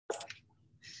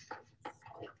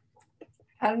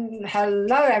And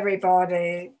hello,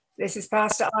 everybody. This is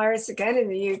Pastor Iris again in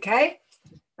the UK,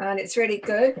 and it's really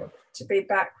good to be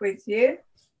back with you.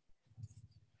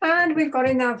 And we've got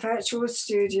in our virtual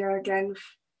studio again,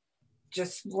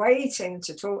 just waiting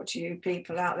to talk to you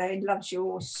people out there. He loves you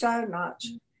all so much.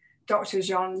 Dr.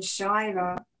 John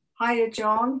Shiver. Hiya,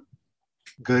 John.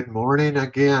 Good morning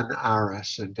again,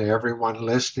 Iris, and to everyone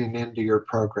listening into your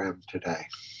program today.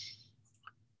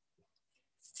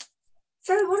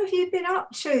 So what have you been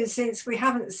up to since we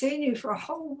haven't seen you for a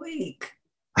whole week?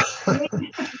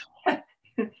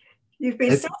 You've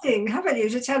been studying, haven't you,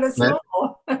 to tell us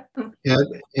more?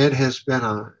 It has been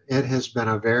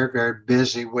a very, very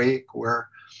busy week. We're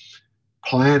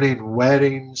planning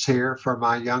weddings here for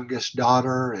my youngest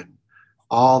daughter and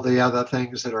all the other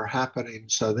things that are happening.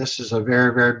 So this is a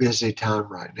very, very busy time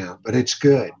right now, but it's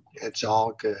good. It's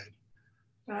all good.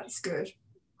 That's good.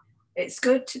 It's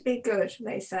good to be good,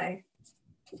 they say.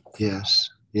 Yes,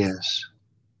 yes.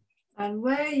 And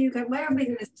where are we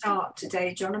going to start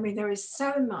today, John? I mean, there is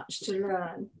so much to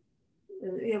learn.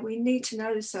 We need to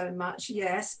know so much,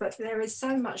 yes, but there is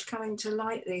so much coming to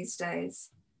light these days.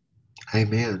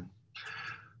 Amen.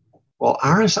 Well,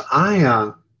 Iris,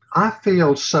 I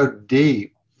feel so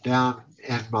deep down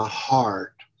in my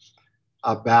heart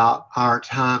about our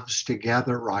times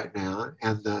together right now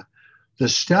and the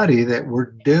study that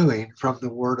we're doing from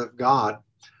the Word of God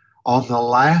on the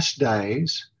last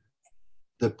days,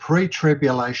 the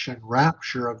pre-tribulation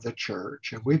rapture of the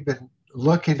church. And we've been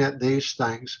looking at these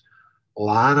things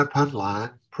line upon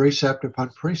line, precept upon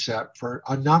precept for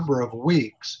a number of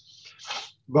weeks.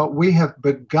 But we have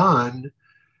begun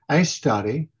a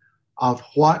study of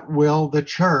what will the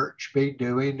church be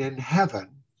doing in heaven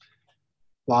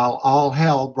while all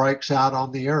hell breaks out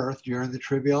on the earth during the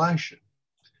tribulation.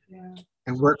 Yeah.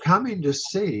 And we're coming to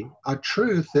see a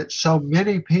truth that so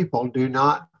many people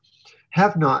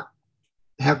have not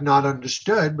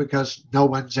understood because no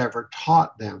one's ever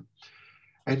taught them.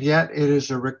 And yet it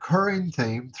is a recurring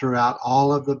theme throughout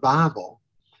all of the Bible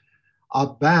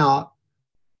about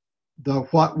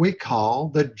what we call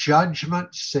the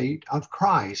judgment seat of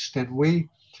Christ. And we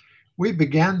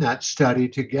began that study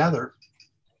together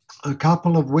a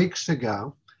couple of weeks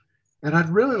ago. And I'd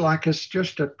really like us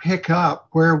just to pick up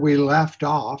where we left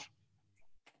off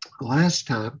last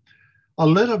time, a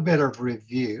little bit of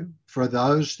review for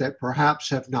those that perhaps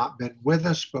have not been with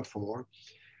us before.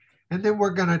 And then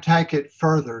we're going to take it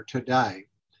further today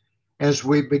as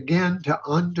we begin to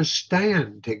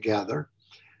understand together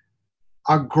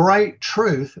a great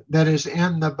truth that is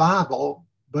in the Bible,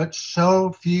 but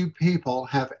so few people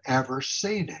have ever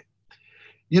seen it.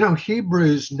 You know,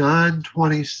 Hebrews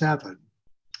 9:27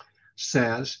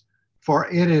 says, "For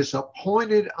it is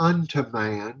appointed unto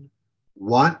man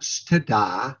once to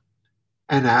die,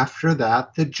 and after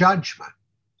that the judgment."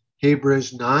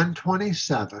 Hebrews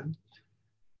 9:27,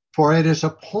 "For it is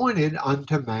appointed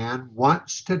unto man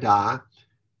once to die,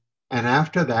 and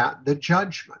after that the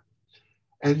judgment."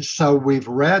 And so we've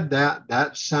read that.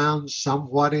 That sounds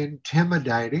somewhat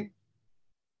intimidating,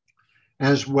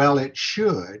 as well it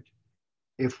should,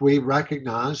 if we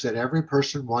recognize that every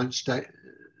person wants to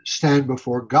stand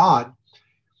before God.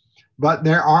 But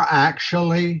there are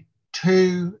actually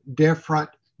two different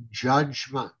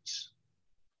judgments.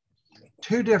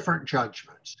 Two different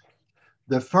judgments.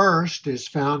 The first is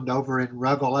found over in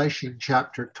Revelation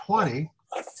chapter 20,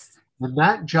 and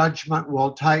that judgment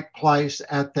will take place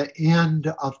at the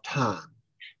end of time.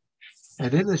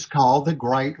 And it is called the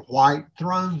Great White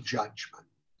Throne Judgment.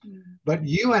 But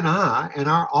you and I and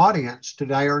our audience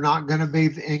today are not going to be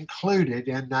included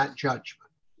in that judgment.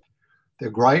 The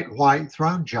Great White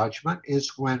Throne Judgment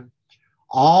is when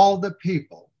all the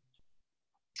people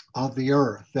of the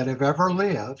earth that have ever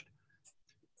lived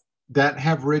that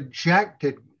have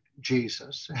rejected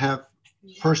Jesus, have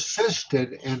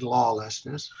persisted in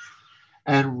lawlessness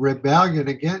and rebellion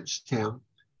against him,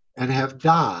 and have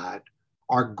died,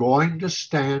 are going to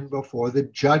stand before the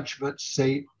judgment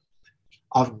seat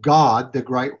of God, the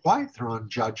Great White Throne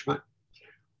Judgment,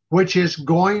 which is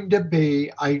going to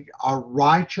be a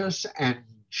righteous and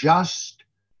just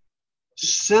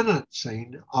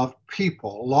sentencing of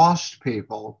people, lost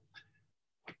people,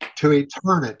 to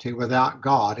eternity without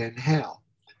God in hell.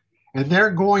 And there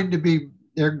are going to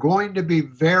be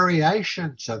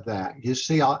variations of that. You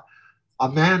see, a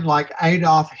man like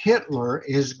Adolf Hitler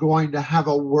is going to have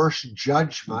a worse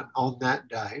judgment on that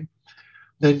day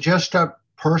than just a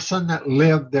person that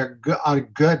lived a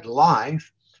good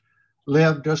life,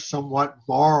 lived a somewhat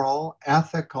moral,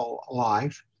 ethical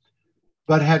life,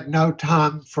 but had no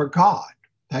time for God.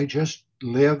 They just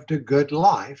lived a good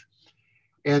life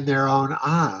in their own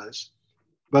eyes.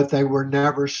 but they were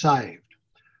never saved.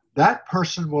 That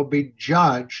person will be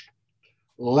judged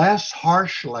less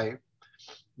harshly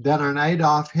than an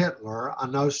Adolf Hitler,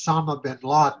 an Osama bin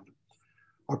Laden,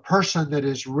 a person that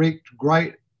has wreaked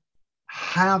great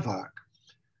havoc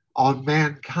on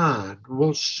mankind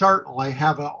will certainly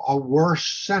have a worse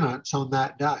sentence on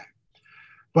that day.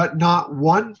 But not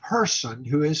one person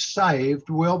who is saved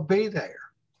will be there.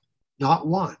 Not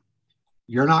one.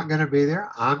 You're not going to be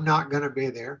there. I'm not going to be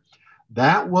there.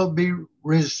 That will be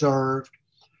reserved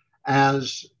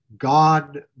as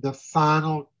God, the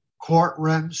final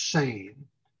courtroom scene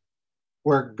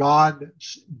where God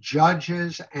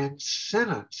judges and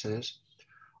sentences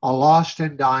a lost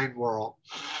and dying world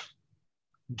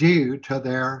due to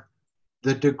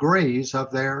the degrees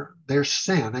of their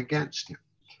sin against him.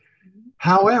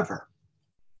 However,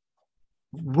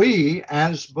 we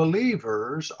as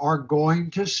believers are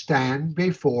going to stand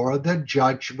before the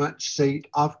judgment seat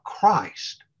of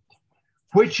Christ,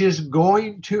 which is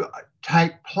going to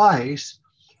take place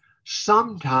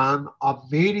sometime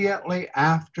immediately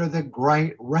after the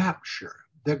great rapture,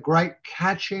 the great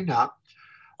catching up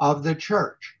of the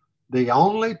church. The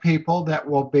only people that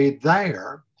will be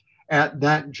there at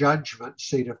that judgment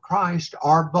seat of Christ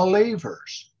are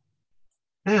believers.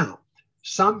 Now,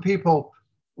 some people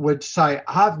would say,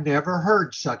 I've never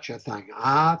heard such a thing.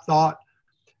 I thought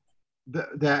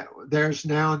that there's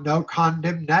now no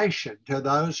condemnation to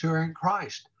those who are in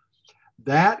Christ.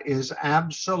 That is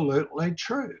absolutely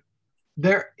true.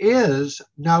 There is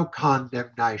no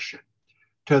condemnation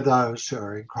to those who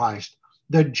are in Christ.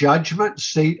 The judgment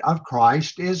seat of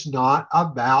Christ is not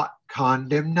about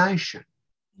condemnation.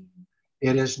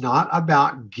 It is not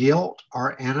about guilt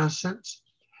or innocence.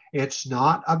 It's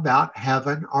not about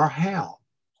heaven or hell.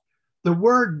 The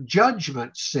word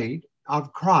judgment seat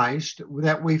of Christ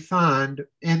that we find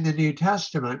in the New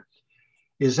Testament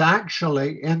is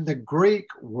actually in the Greek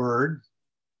word,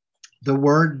 the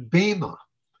word bema,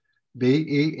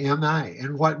 B-E-M-A.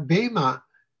 And what bema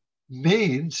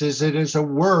means is it is a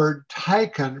word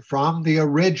taken from the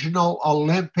original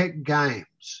Olympic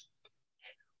Games,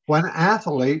 when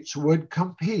athletes would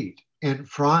compete in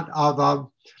front of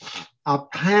a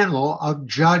panel of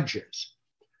judges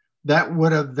that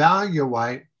would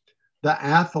evaluate the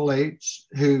athletes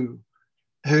who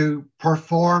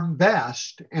perform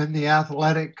best in the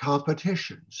athletic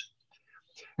competitions.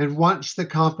 And once the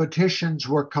competitions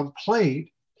were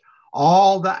complete,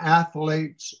 all the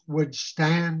athletes would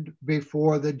stand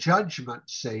before the judgment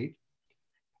seat,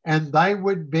 and they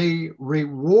would be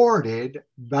rewarded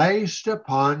based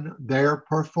upon their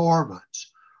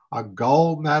performance. A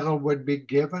gold medal would be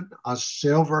given, a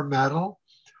silver medal,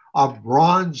 a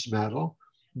bronze medal.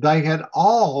 They had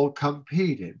all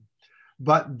competed,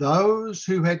 but those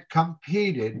who had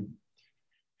competed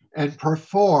and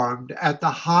performed at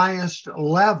the highest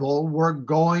level were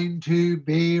going to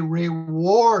be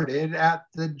rewarded at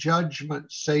the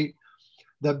judgment seat,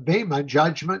 the bema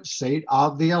judgment seat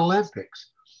of the Olympics.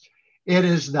 It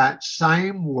is that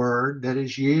same word that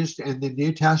is used in the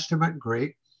New Testament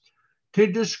Greek to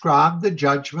describe the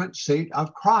judgment seat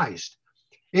of Christ.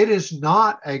 It is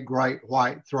not a great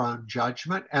white throne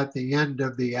judgment at the end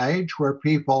of the age where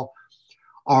people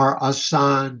are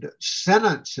assigned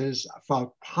sentences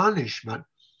for punishment,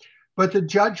 but the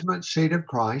judgment seat of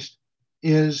Christ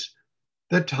is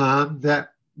the time that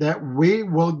we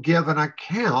will give an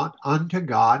account unto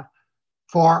God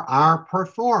for our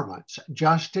performance,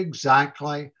 just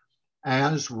exactly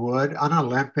as would an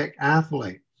Olympic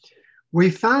athlete.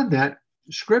 We find that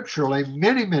scripturally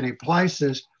many, many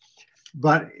places,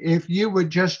 but if you would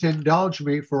just indulge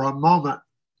me for a moment,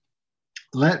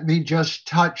 let me just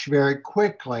touch very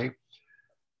quickly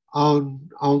on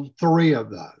three of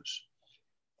those.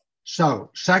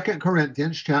 So 2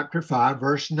 Corinthians chapter 5,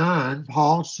 verse 9,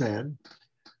 Paul said,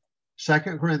 2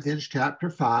 Corinthians chapter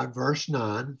 5, verse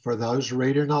 9, for those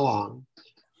reading along,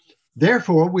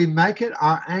 therefore we make it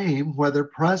our aim, whether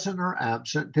present or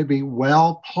absent, to be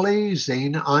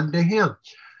well-pleasing unto him,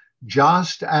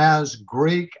 just as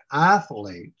Greek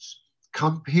athletes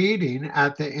competing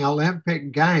at the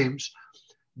Olympic Games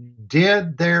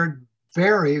did their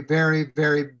very, very,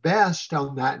 very best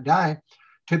on that day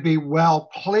to be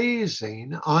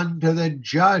well-pleasing unto the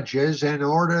judges in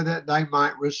order that they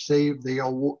might receive the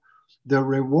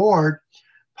reward.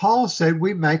 Paul said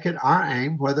we make it our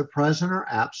aim, whether present or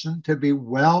absent, to be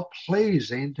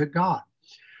well-pleasing to God.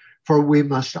 For we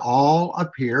must all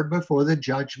appear before the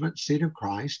judgment seat of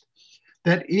Christ,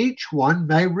 that each one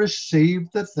may receive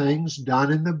the things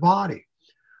done in the body,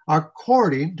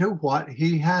 according to what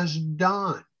he has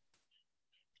done,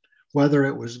 whether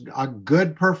it was a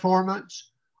good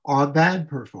performance or a bad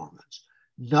performance.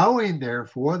 Knowing,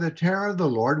 therefore, the terror of the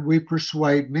Lord, we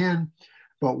persuade men,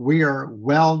 but we are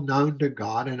well known to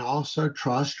God, and also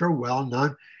trust are well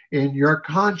known in your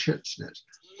consciousness.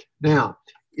 Now,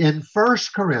 in 1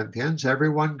 Corinthians,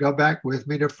 everyone go back with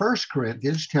me to 1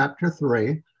 Corinthians chapter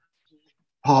 3.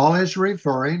 Paul is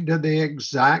referring to the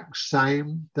exact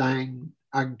same thing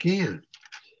again,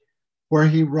 where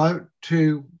he wrote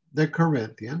to the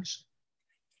Corinthians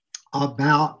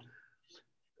about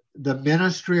the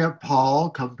ministry of Paul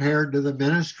compared to the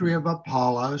ministry of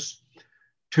Apollos.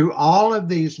 To all of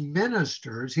these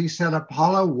ministers, he said,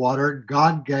 Apollo watered,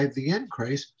 God gave the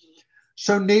increase.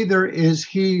 So neither is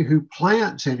he who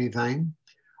plants anything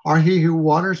or he who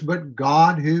waters, but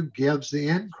God who gives the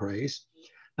increase.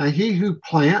 Now he who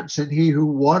plants and he who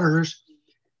waters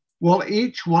will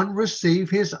each one receive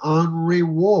his own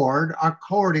reward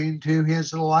according to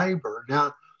his labor.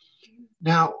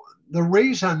 Now, the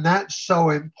reason that's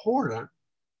so important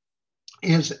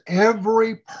is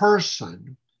every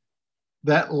person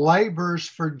that labors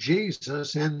for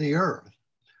Jesus in the earth.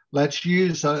 Let's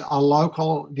use a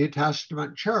local New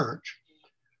Testament church.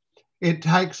 It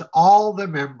takes all the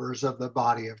members of the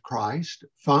body of Christ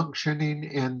functioning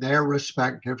in their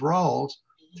respective roles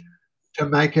to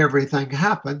make everything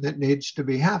happen that needs to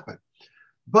be happened.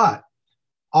 But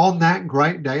on that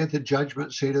great day at the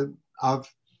judgment seat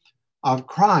of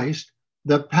Christ,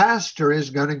 the pastor is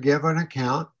going to give an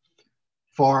account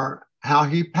for how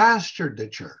he pastored the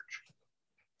church.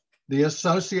 The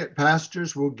associate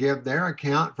pastors will give their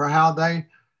account for how they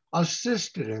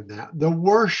assisted in that. The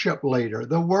worship leader,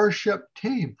 the worship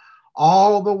team,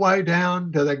 all the way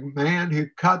down to the man who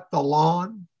cut the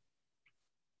lawn,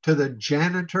 to the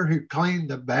janitor who cleaned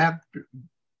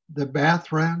the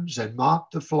bathrooms and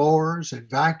mopped the floors and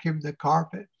vacuumed the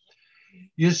carpet.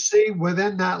 You see,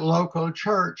 within that local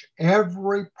church,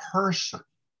 every person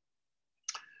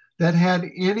that had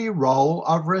any role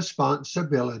of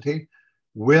responsibility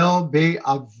will be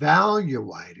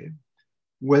evaluated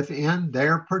within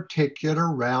their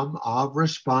particular realm of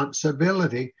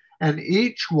responsibility, and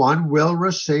each one will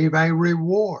receive a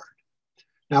reward.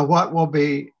 Now, what will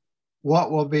be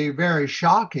very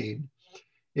shocking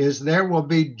is there will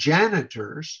be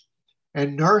janitors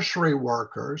and nursery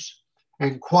workers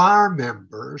and choir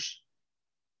members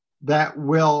that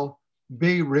will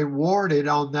be rewarded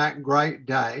on that great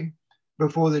day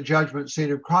before the judgment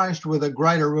seat of Christ with a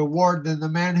greater reward than the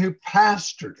man who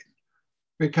pastored it,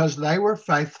 because they were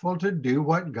faithful to do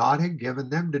what God had given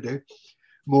them to do,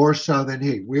 more so than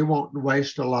he. We won't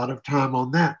waste a lot of time on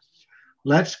that.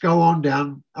 Let's go on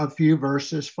down a few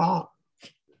verses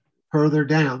further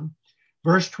down.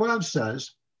 Verse 12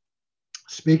 says,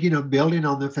 speaking of building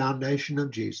on the foundation of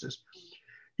Jesus,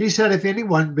 he said, if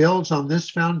anyone builds on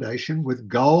this foundation with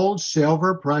gold,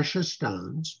 silver, precious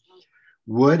stones,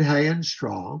 wood, hay, and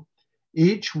straw,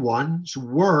 each one's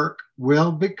work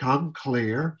will become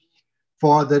clear,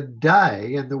 for the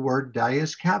day, and the word day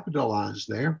is capitalized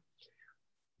there,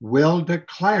 will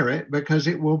declare it, because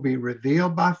it will be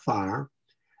revealed by fire,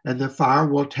 and the fire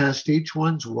will test each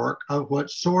one's work of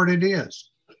what sort it is.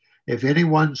 If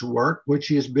anyone's work which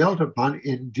he is built upon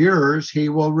endures, he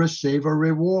will receive a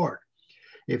reward.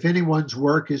 If anyone's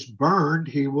work is burned,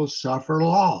 he will suffer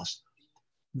loss,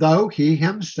 though he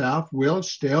himself will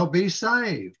still be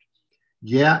saved,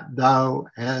 yet though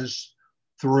as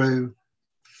through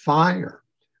fire.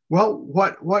 Well,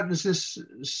 what does this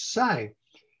say?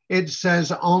 It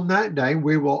says on that day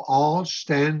we will all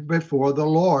stand before the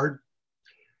Lord,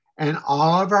 and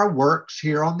all of our works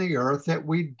here on the earth that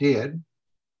we did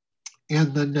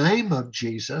in the name of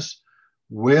Jesus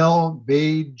will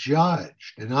be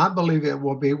judged. And I believe it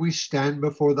will be, we stand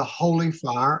before the holy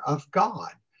fire of God.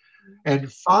 And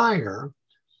fire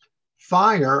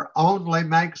only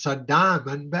makes a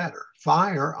diamond better.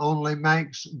 Fire only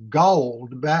makes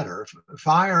gold better.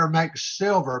 Fire makes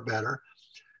silver better.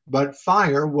 But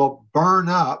fire will burn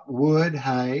up wood,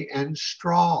 hay, and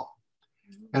straw.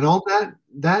 And on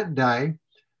that day,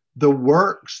 the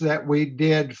works that we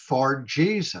did for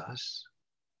Jesus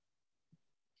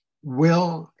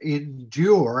will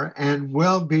endure and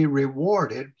will be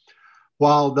rewarded,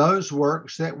 while those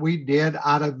works that we did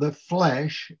out of the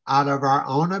flesh, out of our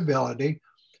own ability,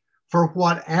 for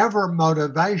whatever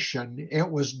motivation it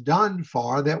was done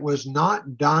for, that was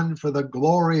not done for the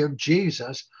glory of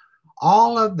Jesus,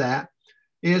 all of that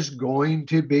is going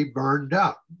to be burned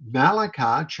up.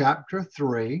 Malachi chapter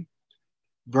 3,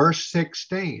 verse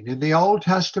 16. In the Old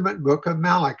Testament book of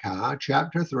Malachi,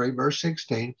 chapter 3, verse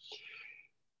 16,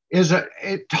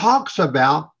 it talks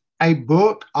about a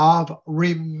book of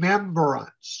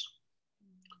remembrance,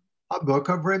 A book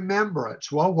of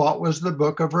remembrance. Well, what was the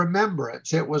book of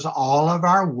remembrance? It was all of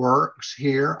our works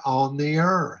here on the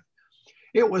earth.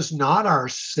 It was not our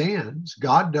sins.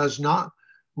 God does not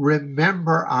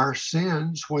remember our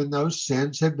sins when those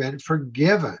sins have been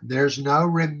forgiven. There's no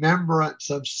remembrance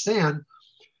of sin,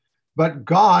 but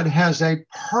God has a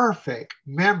perfect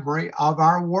memory of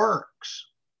our works.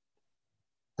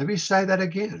 Let me say that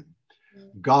again.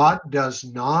 God does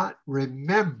not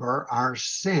remember our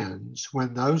sins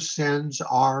when those sins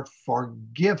are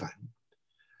forgiven,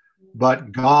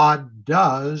 but God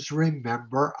does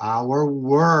remember our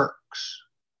works,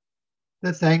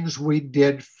 the things we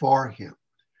did for him.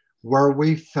 Were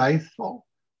we faithful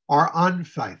or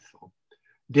unfaithful?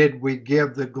 Did we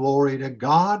give the glory to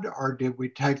God, or did we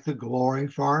take the glory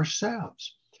for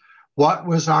ourselves? What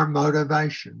was our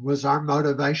motivation? Was our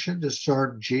motivation to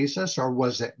serve Jesus, or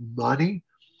was it money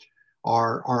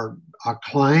or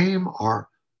acclaim or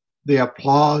the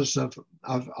applause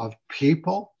of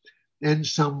people in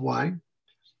some way?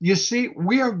 You see,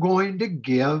 we are going to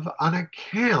give an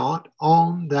account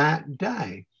on that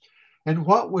day. And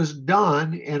what was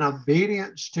done in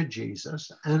obedience to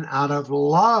Jesus and out of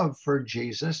love for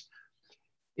Jesus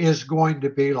is going to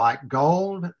be like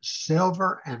gold,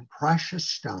 silver, and precious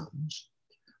stones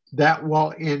that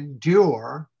will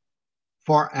endure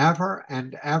forever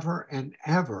and ever and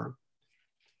ever.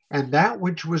 And that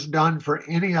which was done for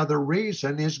any other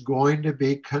reason is going to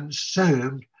be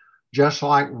consumed just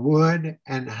like wood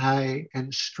and hay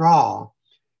and straw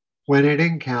when it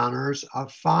encounters a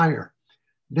fire.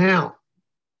 Now,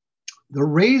 the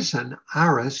reason,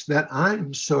 Iris, that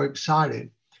I'm so excited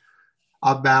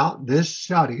about this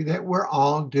study that we're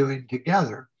all doing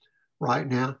together right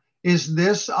now is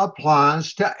this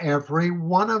applies to every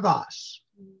one of us.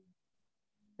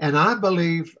 And I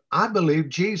believe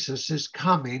Jesus is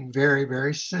coming very,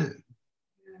 very soon.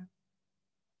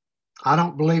 I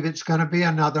don't believe it's going to be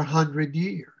another 100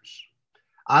 years.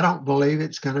 I don't believe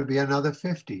it's going to be another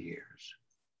 50 years.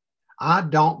 I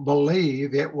don't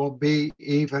believe it will be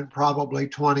even probably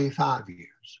 25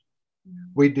 years.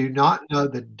 We do not know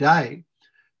the day,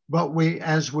 but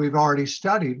as we've already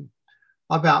studied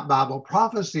about Bible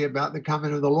prophecy, about the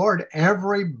coming of the Lord,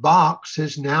 every box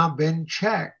has now been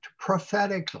checked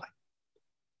prophetically.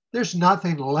 There's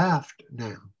nothing left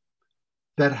now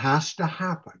that has to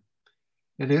happen.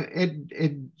 And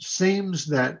it seems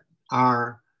that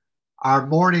our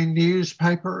morning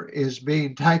newspaper is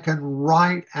being taken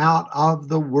right out of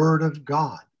the Word of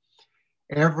God.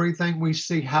 Everything we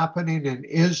see happening in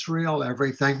Israel,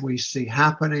 everything we see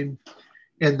happening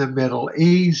in the Middle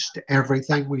East,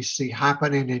 everything we see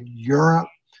happening in Europe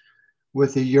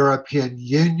with the European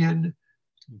Union,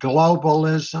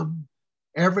 globalism,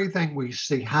 everything we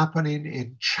see happening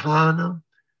in China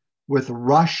with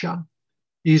Russia.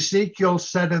 Ezekiel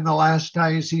said in the last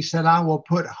days, he said, I will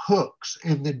put hooks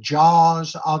in the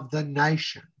jaws of the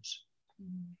nations.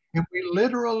 And we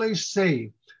literally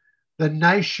see the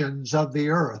nations of the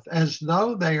earth as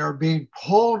though they are being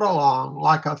pulled along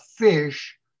like a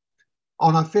fish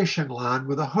on a fishing line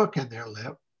with a hook in their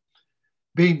lip,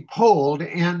 being pulled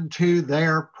into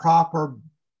their proper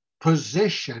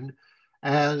position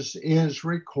as is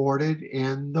recorded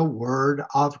in the Word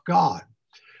of God.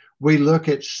 We look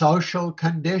at social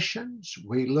conditions.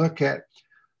 We look at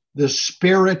the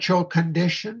spiritual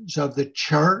conditions of the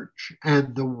church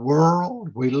and the world.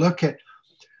 We look at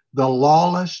the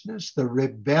lawlessness, the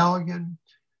rebellion.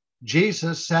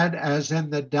 Jesus said, as in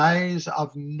the days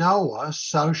of Noah,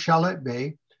 so shall it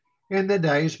be in the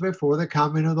days before the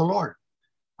coming of the Lord.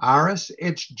 Iris,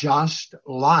 it's just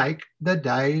like the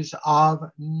days of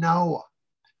Noah.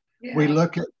 Yeah. We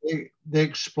look at the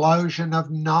explosion of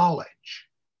knowledge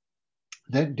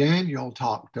that Daniel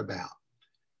talked about,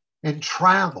 and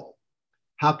travel,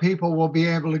 how people will be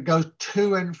able to go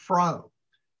to and fro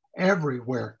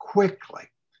everywhere quickly.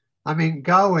 I mean,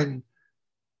 go and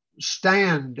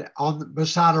stand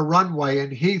beside a runway in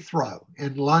Heathrow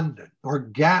in London or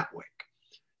Gatwick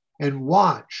and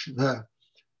watch the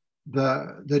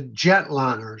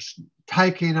jetliners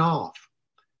taking off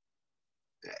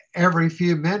every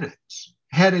few minutes,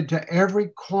 headed to every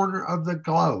corner of the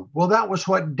globe. Well, that was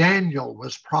what Daniel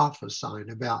was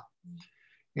prophesying about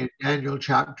in Daniel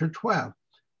chapter 12,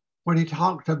 when he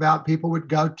talked about people would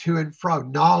go to and fro,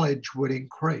 knowledge would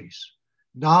increase.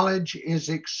 Knowledge is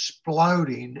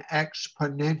exploding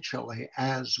exponentially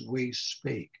as we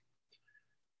speak.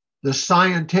 The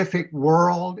scientific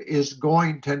world is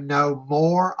going to know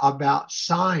more about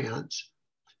science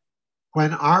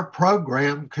when our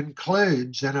program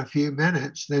concludes in a few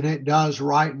minutes than it does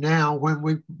right now when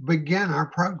we begin our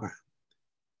program.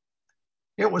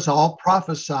 It was all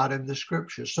prophesied in the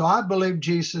scriptures. So I believe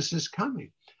Jesus is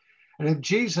coming. And if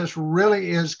Jesus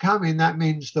really is coming, that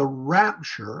means the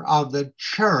rapture of the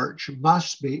church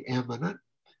must be imminent.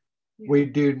 We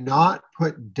do not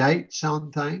put dates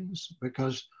on things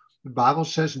because the Bible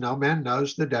says no man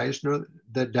knows the day nor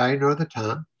the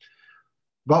time.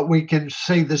 But we can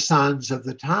see the signs of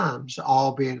the times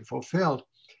all being fulfilled.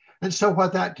 And so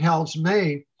what that tells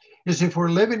me is if we're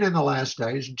living in the last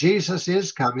days, Jesus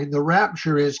is coming, the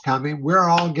rapture is coming, we're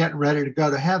all getting ready to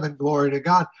go to heaven, glory to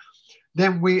God,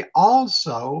 then we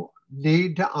also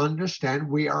need to understand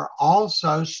we are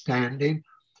also standing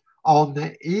on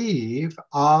the eve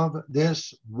of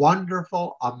this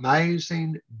wonderful,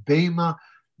 amazing Bema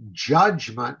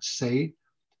judgment seat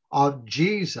of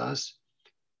Jesus,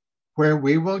 where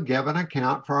we will give an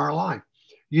account for our life.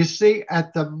 You see,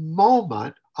 at the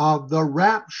moment of the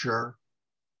rapture,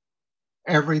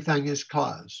 everything is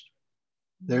closed.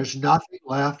 There's nothing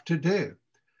left to do.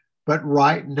 But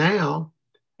right now,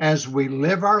 as we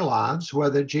live our lives,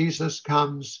 whether Jesus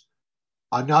comes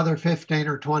another 15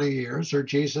 or 20 years, or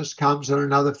Jesus comes in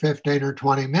another 15 or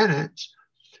 20 minutes,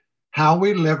 how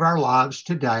we live our lives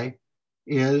today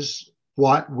is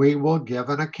what we will give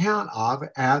an account of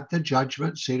at the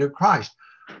judgment seat of Christ.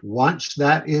 Once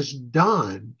that is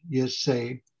done, you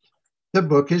see, the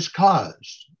book is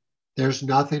closed. There's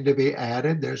nothing to be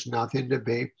added. There's nothing to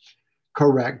be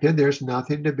corrected. There's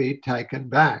nothing to be taken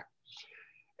back.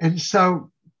 And so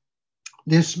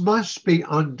this must be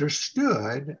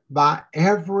understood by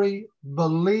every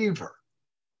believer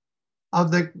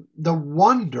of the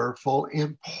wonderful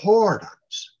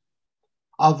importance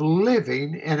of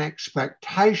living in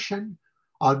expectation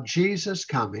of Jesus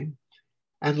coming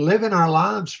and living our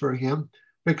lives for him,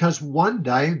 because one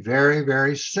day, very,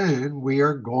 very soon, we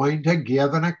are going to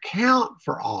give an account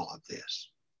for all of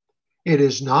this. It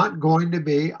is not going to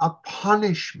be a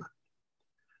punishment,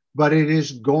 but it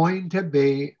is going to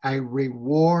be a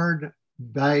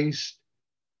reward-based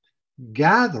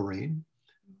gathering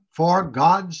for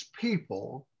God's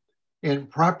people in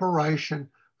preparation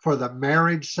for the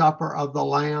marriage supper of the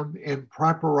Lamb, in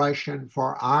preparation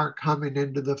for our coming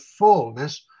into the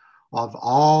fullness of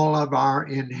all of our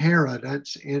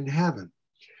inheritance in heaven.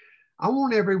 I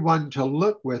want everyone to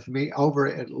look with me over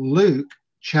at Luke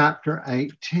chapter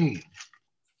 18.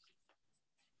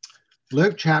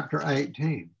 Luke chapter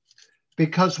 18.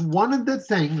 Because one of the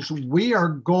things we are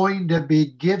going to be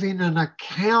giving an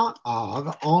account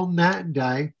of on that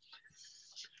day,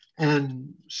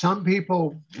 and some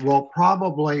people will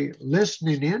probably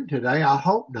listening in today, I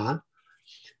hope not,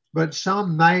 but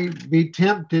some may be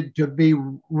tempted to be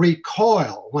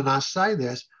recoil when I say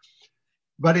this,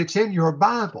 but it's in your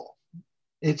Bible.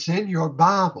 It's in your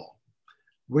Bible.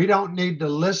 We don't need to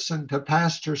listen to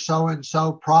Pastor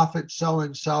so-and-so, prophet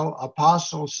so-and-so,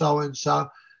 apostle so-and-so,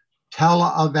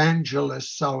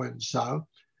 televangelist so-and-so,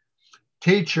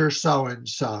 teacher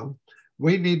so-and-so.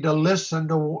 We need to listen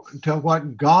to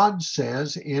what God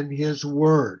says in his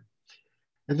word.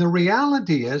 And the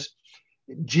reality is,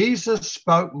 Jesus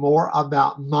spoke more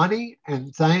about money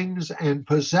and things and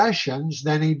possessions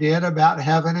than he did about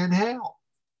heaven and hell.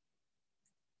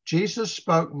 Jesus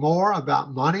spoke more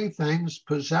about money, things,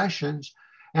 possessions,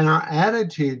 and our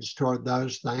attitudes toward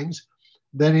those things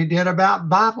than he did about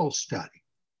Bible study,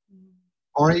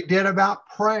 or he did about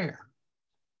prayer,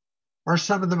 or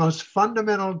some of the most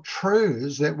fundamental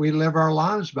truths that we live our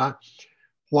lives by.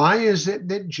 Why is it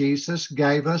that Jesus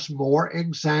gave us more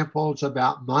examples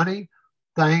about money,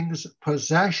 things,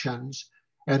 possessions,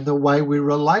 and the way we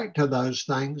relate to those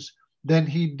things than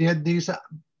he did these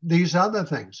other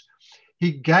things?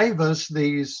 He gave us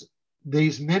these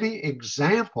many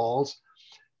examples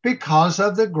because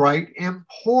of the great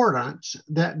importance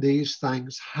that these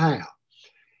things have.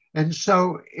 And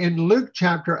so in Luke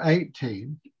chapter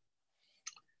 18,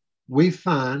 we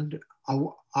find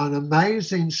an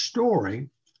amazing story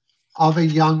of a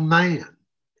young man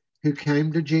who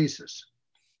came to Jesus.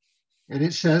 And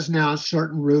it says, now a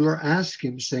certain ruler asked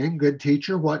him, saying, good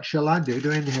teacher, what shall I do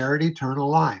to inherit eternal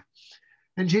life?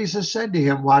 And Jesus said to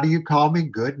him, why do you call me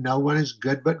good? No one is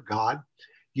good but God.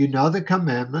 You know the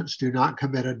commandments. Do not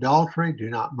commit adultery. Do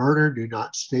not murder. Do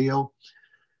not steal.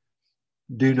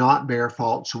 Do not bear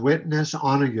false witness.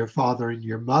 Honor your father and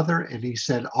your mother. And he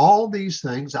said, all these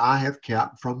things I have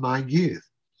kept from my youth.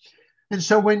 And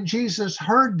so when Jesus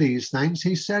heard these things,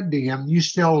 he said to him, you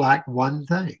still lack one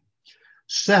thing.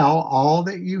 Sell all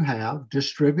that you have,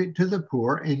 distribute to the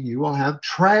poor, and you will have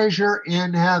treasure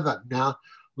in heaven. Now,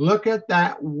 look at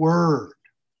that word,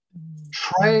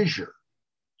 treasure.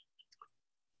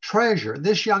 Treasure.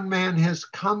 This young man has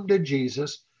come to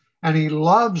Jesus and he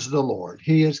loves the Lord.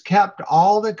 He has kept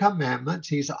all the commandments.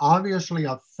 He's obviously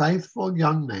a faithful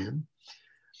young man.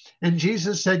 And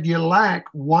Jesus said, you lack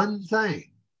one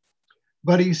thing.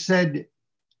 But he said,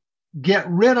 get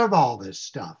rid of all this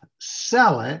stuff,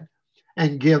 sell it,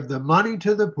 and give the money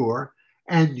to the poor,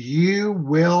 and you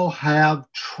will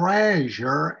have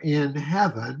treasure in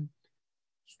heaven,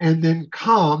 and then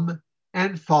come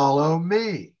and follow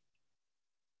me.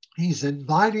 He's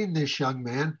inviting this young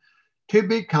man to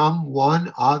become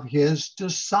one of his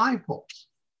disciples.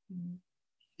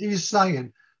 He's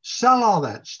saying, sell all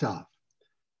that stuff.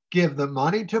 Give the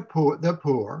money to the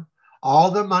poor.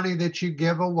 All the money that you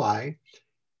give away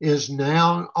is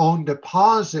now on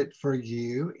deposit for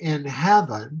you in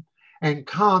heaven, and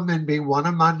come and be one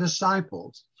of my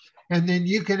disciples. And then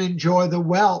you can enjoy the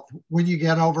wealth when you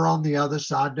get over on the other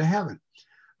side to heaven.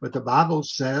 But the Bible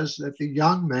says that the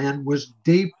young man was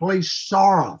deeply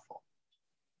sorrowful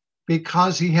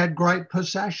because he had great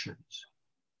possessions.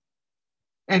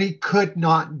 And he could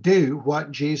not do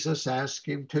what Jesus asked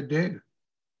him to do.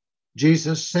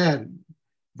 Jesus said,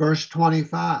 verse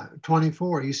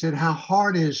 24, he said, how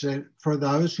hard is it for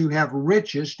those who have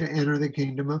riches to enter the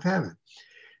kingdom of heaven?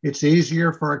 It's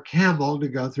easier for a camel to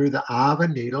go through the eye of a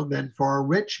needle than for a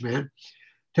rich man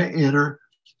to enter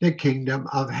the kingdom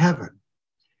of heaven.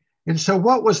 And so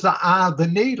what was the eye of the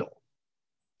needle?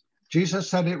 Jesus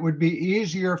said it would be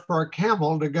easier for a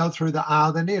camel to go through the eye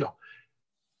of the needle.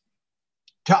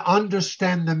 To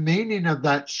understand the meaning of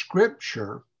that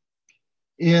scripture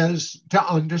is to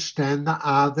understand the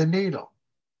eye of the needle.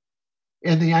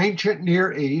 In the ancient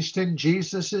Near East, in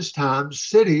Jesus' time,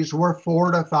 cities were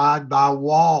fortified by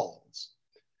walls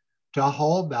to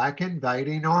hold back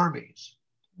invading armies.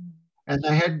 And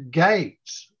they had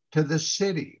gates to the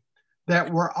city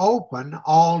that were open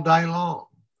all day long.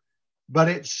 But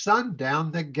at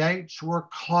sundown, the gates were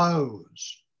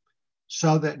closed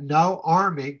so that no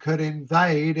army could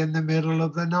invade in the middle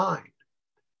of the night.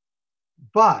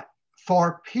 But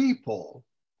for people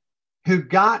who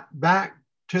got back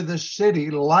to the city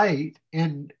late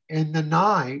in the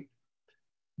night,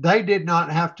 they did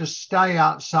not have to stay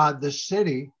outside the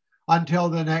city until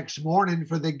the next morning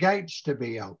for the gates to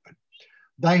be open.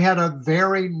 They had a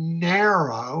very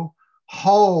narrow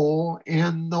hole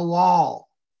in the wall.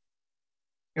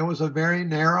 It was a very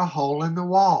narrow hole in the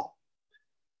wall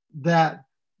that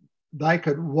they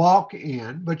could walk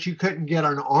in, but you couldn't get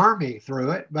an army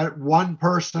through it, but one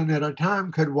person at a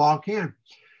time could walk in.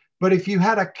 But if you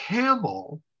had a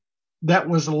camel that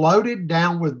was loaded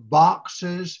down with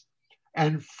boxes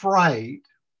and freight,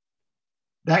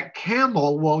 that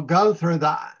camel will go through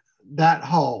that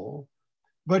hole,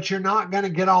 but you're not going to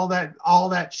get all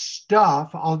that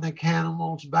stuff on the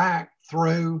camel's back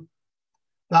through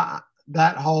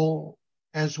that hole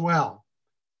as well.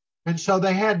 And so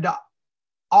they had to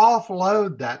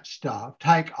offload that stuff,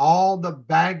 take all the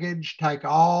baggage, take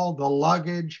all the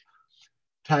luggage,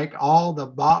 take all the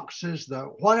boxes,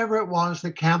 whatever it was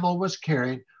the camel was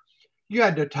carrying. You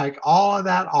had to take all of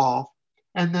that off,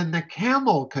 and then the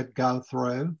camel could go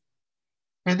through,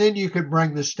 and then you could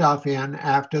bring the stuff in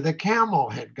after the camel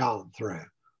had gone through.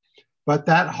 But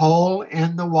that hole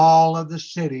in the wall of the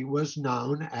city was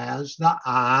known as the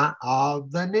eye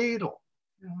of the needle.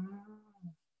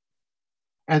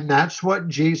 And that's what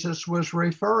Jesus was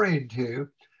referring to,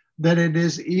 that it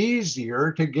is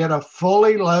easier to get a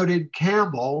fully loaded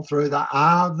camel through the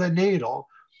eye of the needle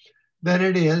than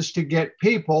it is to get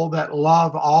people that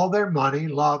love all their money,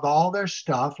 love all their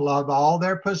stuff, love all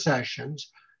their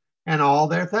possessions and all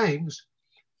their things.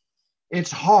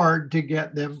 It's hard to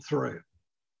get them through.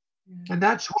 And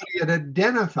that's what he had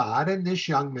identified in this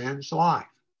young man's life.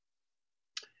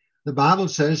 The Bible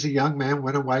says the young man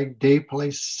went away deeply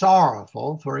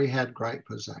sorrowful, for he had great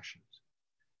possessions.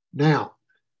 Now,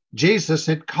 Jesus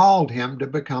had called him to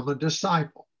become a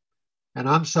disciple. And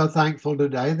I'm so thankful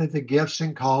today that the gifts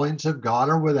and callings of God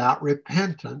are without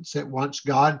repentance, that once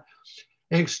God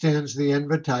extends the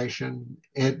invitation,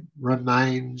 it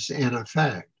remains in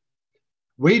effect.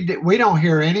 We don't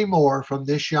hear any more from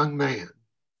this young man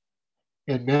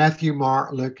in Matthew,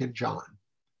 Mark, Luke, and John.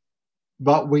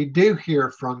 But we do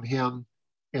hear from him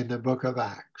in the book of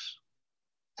Acts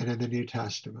and in the New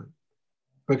Testament,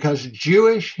 because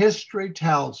Jewish history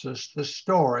tells us the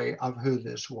story of who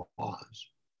this was.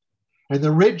 And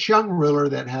the rich young ruler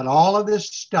that had all of this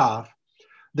stuff,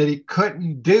 that he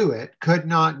couldn't do it, could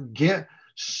not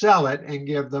sell it and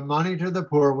give the money to the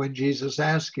poor when Jesus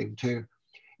asked him to.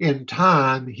 In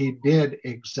time, he did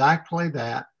exactly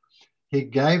that. He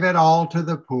gave it all to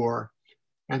the poor.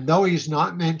 And though he's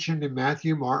not mentioned in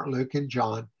Matthew, Mark, Luke, and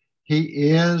John,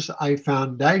 He is a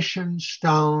foundation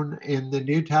stone in the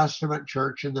New Testament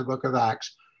church in the book of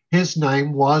Acts. His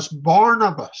name was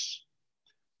Barnabas,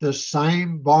 the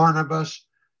same Barnabas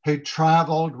who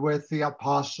traveled with the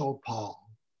Apostle Paul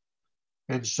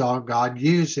and saw God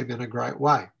use him in a great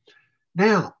way.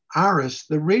 Now, Iris,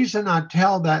 the reason I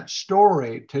tell that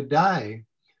story today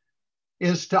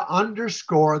is to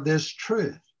underscore this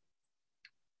truth.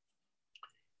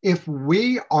 If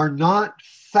we are not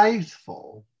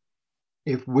faithful,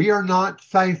 with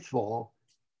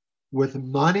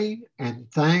money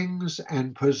and things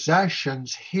and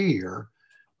possessions here,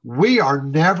 we are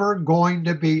never going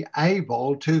to be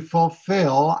able to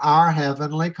fulfill our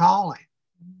heavenly calling.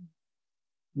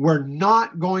 We're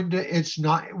not going to,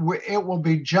 it will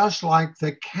be just like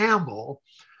the camel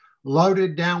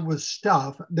loaded down with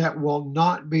stuff that will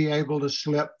not be able to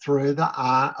slip through the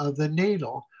eye of the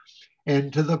needle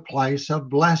into the place of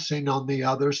blessing on the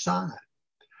other side.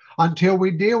 Until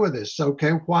we deal with this.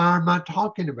 Okay, why am I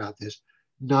talking about this?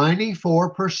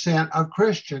 94% of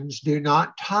Christians do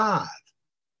not tithe.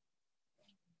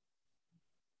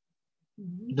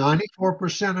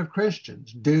 94% of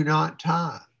Christians do not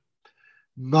tithe.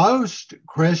 Most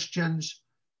Christians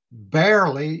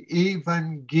barely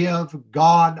even give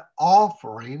God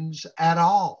offerings at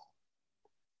all.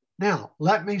 Now,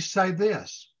 let me say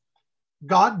this.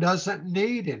 God doesn't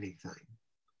need anything.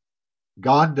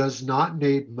 God does not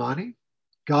need money.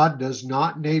 God does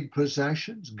not need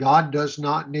possessions. God does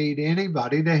not need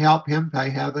anybody to help him pay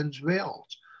heaven's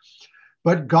bills.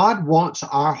 But God wants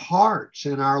our hearts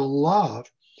and our love.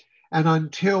 And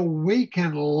until we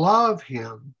can love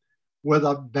him with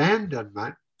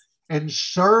abandonment and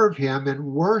serve him and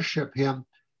worship him,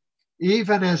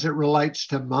 even as it relates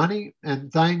to money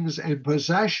and things and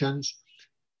possessions,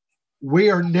 we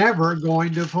are never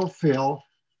going to fulfill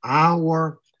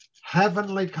our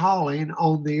heavenly calling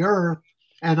on the earth.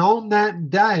 And on that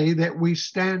day that we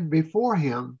stand before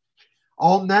him,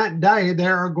 on that day,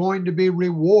 there are going to be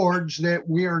rewards that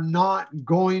we are not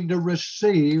going to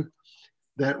receive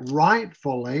that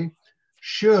rightfully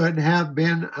should have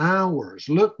been ours.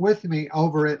 Look with me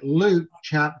over at Luke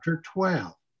chapter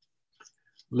 12.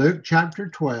 Luke chapter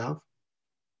 12.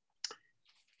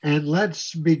 And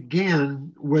let's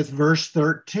begin with verse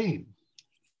 13.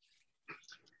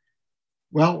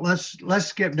 Well, let's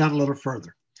skip down a little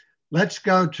further. Let's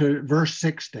go to verse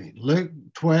 16. Luke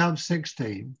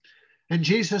 12:16. And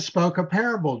Jesus spoke a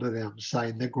parable to them,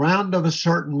 saying, the ground of a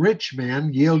certain rich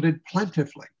man yielded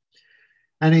plentifully.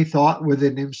 And he thought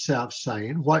within himself,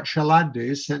 saying, what shall I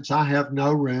do, since I have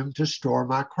no room to store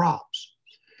my crops?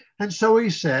 And so he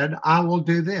said, I will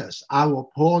do this. I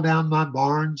will pull down my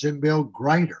barns and build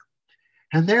greater.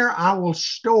 And there I will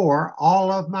store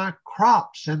all of my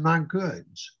crops and my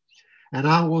goods. And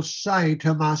I will say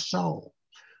to my soul,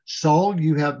 soul,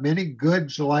 you have many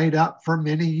goods laid up for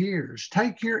many years.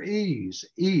 Take your ease,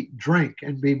 eat, drink,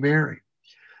 and be merry.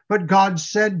 But God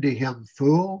said to him,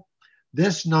 fool,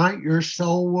 this night your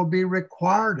soul will be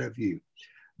required of you.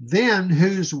 Then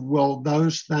whose will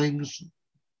those things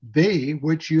be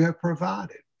which you have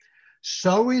provided?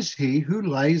 So is he who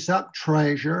lays up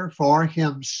treasure for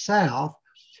himself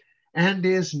and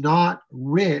is not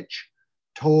rich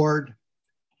toward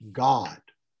God.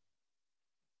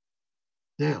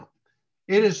 Now,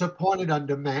 it is appointed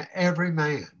unto man, every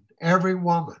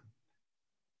woman,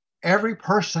 every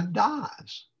person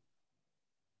dies.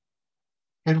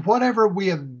 And whatever we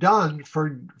have done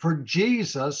for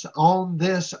Jesus on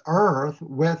this earth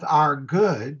with our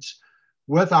goods,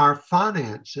 with our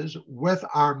finances, with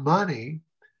our money,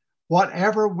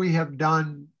 whatever we have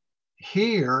done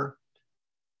here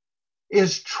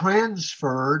is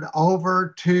transferred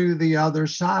over to the other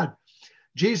side.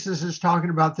 Jesus is talking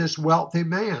about this wealthy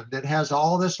man that has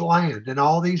all this land and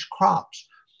all these crops.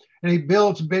 And he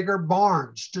builds bigger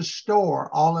barns to store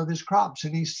all of his crops.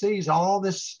 And he sees all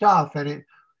this stuff and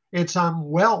it's I'm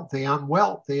wealthy. I've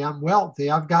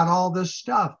got all this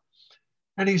stuff.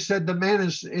 And he said the man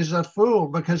is a fool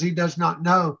because he does not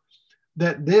know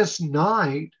that this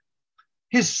night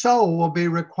his soul will be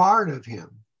required of him.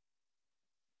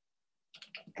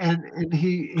 And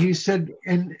he said,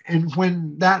 and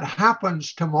when that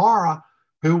happens tomorrow,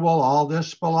 who will all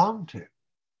this belong to?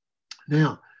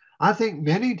 Now, I think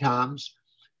many times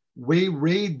we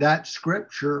read that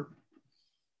scripture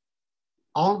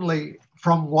only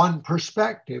from one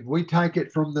perspective. We take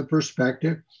it from the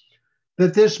perspective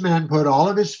that this man put all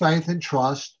of his faith and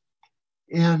trust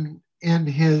in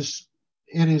his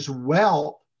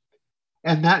wealth,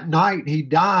 and that night he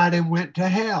died and went to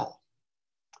hell.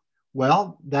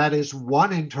 Well, that is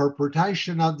one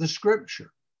interpretation of the scripture.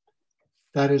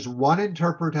 That is one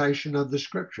interpretation of the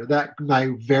scripture. That may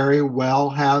very well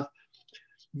have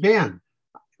been.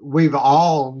 We've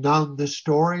all known the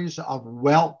stories of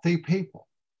wealthy people,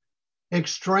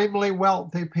 extremely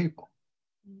wealthy people,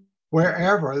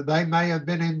 wherever they may have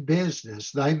been in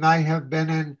business, they may have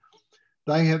been in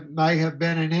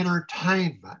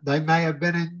entertainment, they may have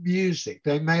been in music,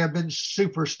 they may have been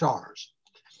superstars,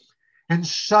 and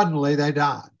suddenly they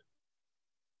died,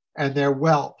 and their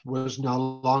wealth was no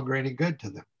longer any good to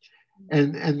them,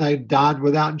 and they died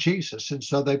without Jesus, and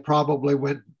so they probably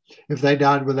went. If they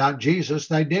died without Jesus,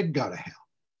 they did go to hell.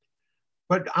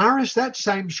 But Iris, that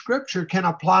same scripture can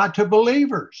apply to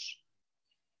believers.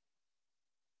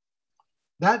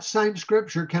 That same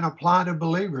scripture can apply to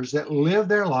believers that live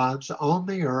their lives on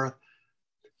the earth,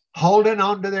 holding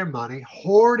on to their money,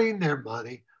 hoarding their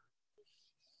money,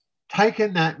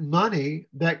 taking that money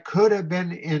that could have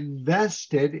been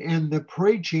invested in the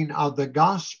preaching of the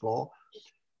gospel,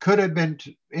 could have been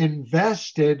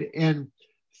invested in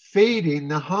feeding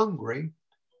the hungry,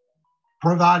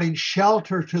 providing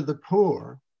shelter to the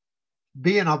poor,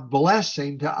 being a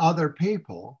blessing to other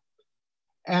people,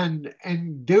 and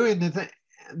doing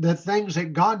the things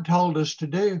that God told us to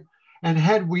do. And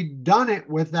had we done it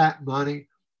with that money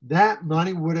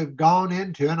would have gone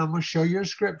into, and I'm going to show you a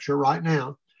scripture right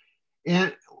now,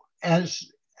 and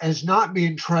as not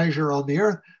being treasure on the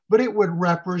earth, but it would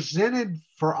represented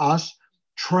for us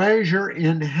treasure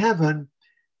in heaven.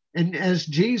 And as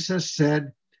Jesus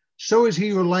said, so is he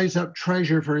who lays up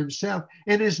treasure for himself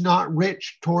and is not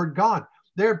rich toward God.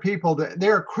 There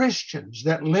are Christians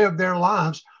that live their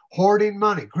lives hoarding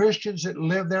money, Christians that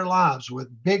live their lives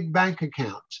with big bank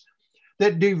accounts,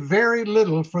 that do very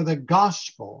little for the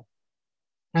gospel.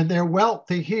 And they're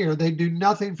wealthy here. They do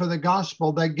nothing for the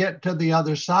gospel. They get to the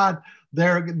other side,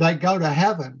 they go to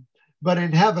heaven, but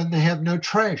in heaven they have no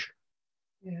treasure.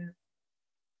 Yeah.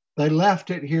 They left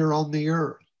it here on the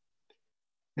earth.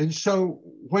 And so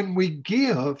when we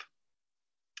give,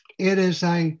 it is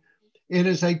a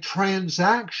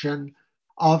transaction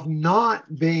of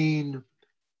not being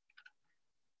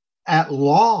at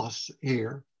loss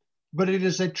here, but it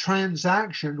is a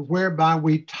transaction whereby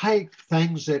we take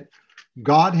things that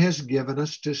God has given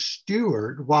us to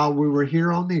steward while we were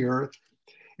here on the earth,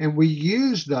 and we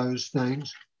use those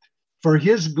things for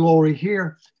his glory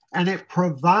here, and it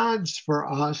provides for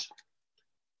us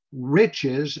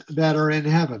riches that are in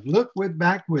heaven. Look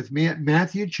back with me at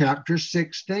Matthew chapter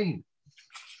 16.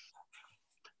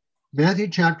 Matthew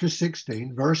chapter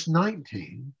 16, verse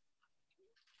 19,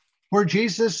 where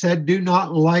Jesus said, do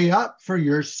not lay up for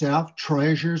yourself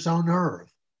treasures on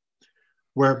earth,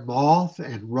 where moth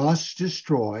and rust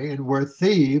destroy and where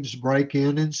thieves break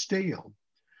in and steal.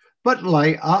 But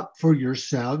lay up for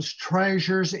yourselves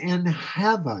treasures in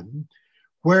heaven,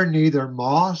 where neither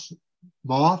moth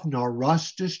nor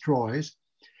rust destroys,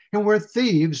 and where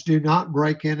thieves do not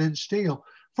break in and steal.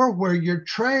 For where your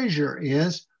treasure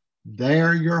is,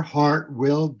 there your heart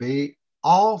will be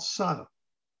also.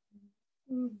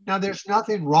 Now, there's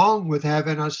nothing wrong with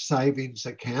having a savings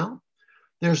account.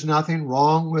 There's nothing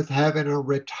wrong with having a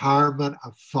retirement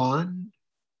fund,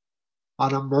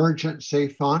 an emergency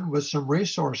fund with some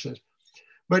resources.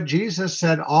 But Jesus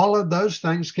said all of those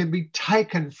things can be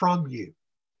taken from you.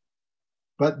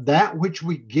 But that which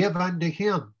we give unto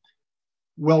him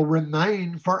will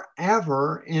remain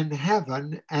forever in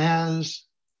heaven as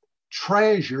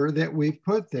treasure that we've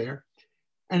put there.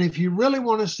 And if you really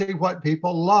want to see what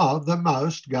people love the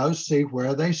most, go see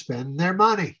where they spend their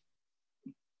money.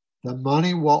 The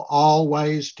money will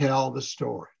always tell the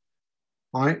story.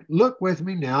 All right, look with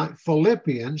me now at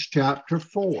Philippians chapter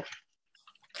 4.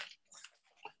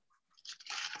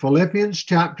 Philippians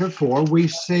chapter 4, we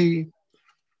see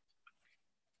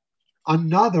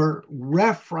another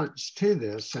reference to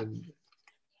this. And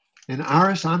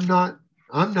Iris, I'm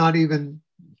not even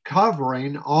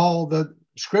covering all the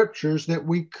scriptures that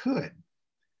we could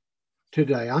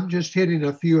today. I'm just hitting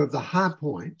a few of the high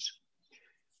points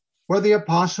where the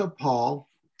Apostle Paul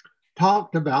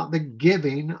talked about the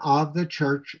giving of the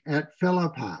church at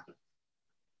Philippi.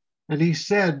 And he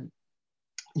said,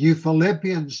 you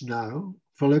Philippians know,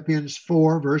 Philippians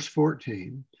 4, verse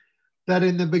 14, that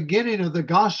in the beginning of the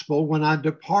gospel, when I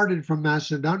departed from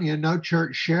Macedonia, no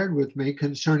church shared with me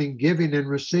concerning giving and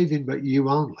receiving, but you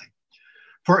only.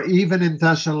 For even in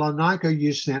Thessalonica,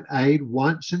 you sent aid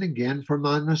once and again for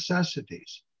my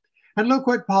necessities. And look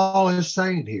what Paul is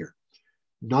saying here.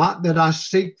 Not that I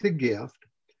seek the gift,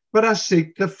 but I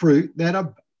seek the fruit that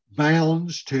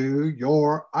abounds to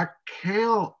your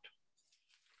account.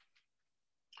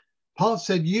 Paul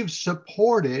said, you've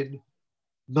supported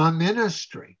my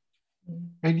ministry.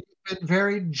 And you've been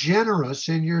very generous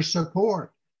in your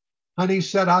support. And he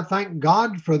said, I thank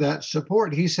God for that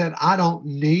support. He said, I don't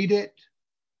need it.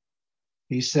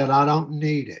 He said, I don't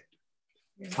need it.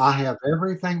 I have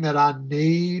everything that I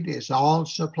need is all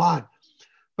supplied.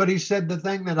 But he said, the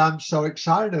thing that I'm so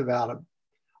excited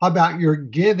about your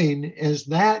giving is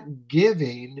that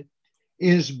giving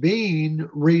is being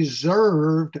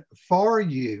reserved for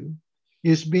you,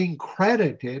 is being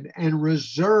credited and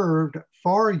reserved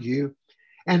for you,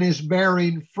 and is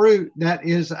bearing fruit that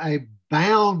is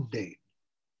abounding.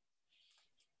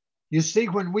 You see,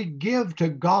 when we give to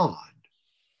God,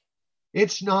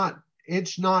 it's not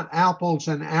apples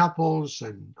and apples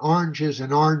and oranges,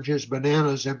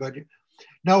 bananas, but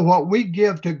no, what we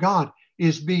give to God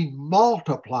is being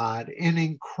multiplied and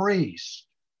increased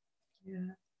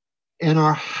in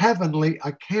our heavenly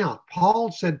account.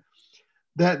 Paul said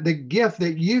that the gift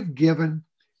that you've given,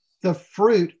 the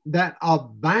fruit that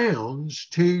abounds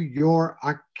to your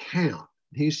account.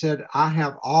 He said, I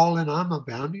have all and I'm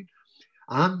abounding.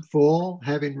 I'm full,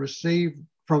 having received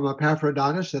from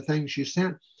Epaphroditus the things you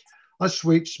sent, a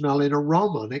sweet smelling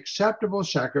aroma, an acceptable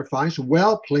sacrifice,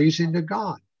 well pleasing to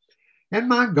God. And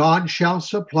my God shall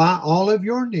supply all of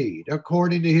your need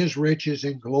according to his riches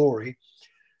and glory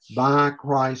by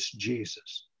Christ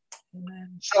Jesus.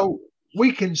 Amen. So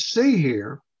we can see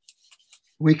here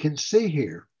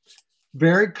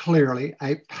very clearly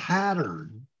a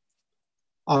pattern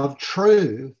of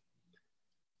truth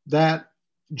that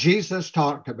Jesus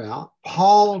talked about,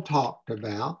 Paul talked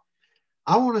about.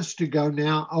 I want us to go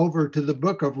now over to the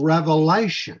book of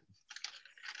Revelation.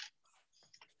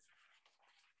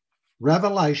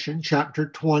 Revelation chapter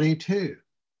 22.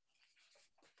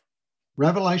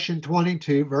 Revelation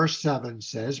 22 verse 7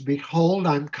 says, behold,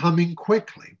 I'm coming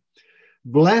quickly.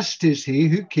 Blessed is he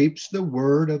who keeps the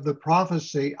word of the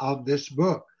prophecy of this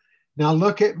book. Now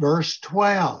look at verse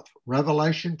 12,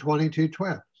 Revelation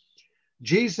 22:12.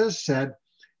 Jesus said,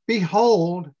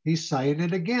 behold, he's saying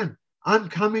it again, I'm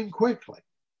coming quickly.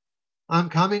 I'm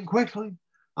coming quickly.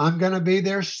 I'm going to be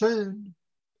there soon.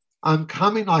 I'm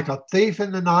coming like a thief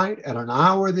in the night at an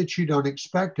hour that you don't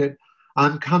expect it.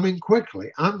 I'm coming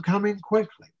quickly. I'm coming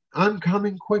quickly. I'm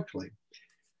coming quickly.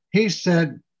 He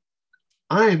said,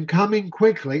 I am coming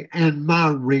quickly, and my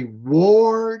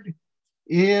reward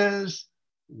is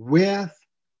with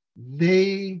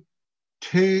me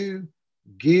to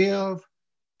give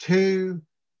to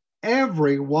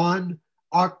everyone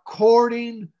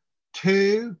according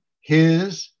to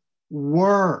his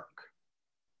work.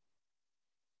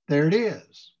 There it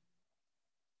is.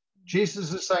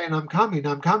 Jesus is saying, I'm coming,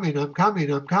 I'm coming, I'm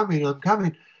coming, I'm coming, I'm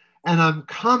coming. And I'm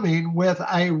coming with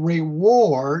a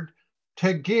reward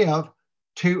to give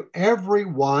to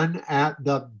everyone at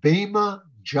the Bema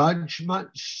judgment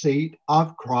seat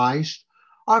of Christ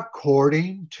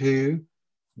according to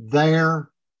their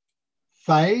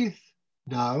faith?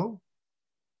 No.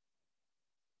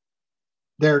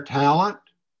 Their talent?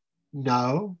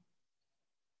 No.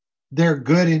 Their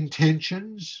good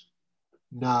intentions?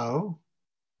 No.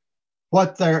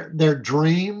 What their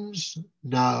dreams?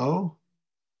 No.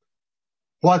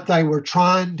 What they were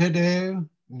trying to do?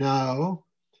 No.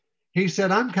 He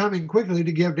said, I'm coming quickly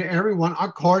to give to everyone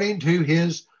according to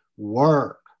his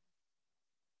work.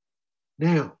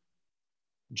 Now,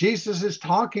 Jesus is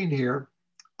talking here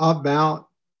about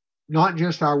not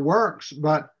just our works,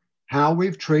 but how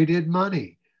we've treated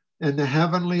money and the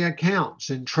heavenly accounts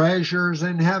and treasures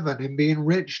in heaven and being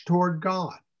rich toward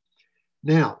God.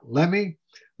 Now, let me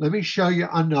show you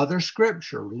another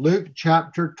scripture, Luke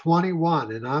chapter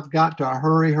 21, and I've got to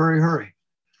hurry.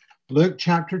 Luke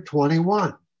chapter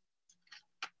 21.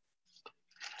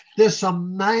 This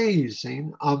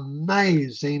amazing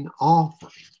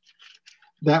offering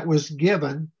that was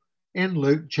given in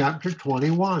Luke chapter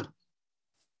 21.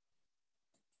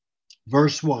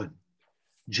 Verse 1,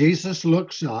 Jesus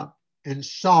looks up and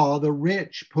saw the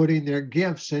rich putting their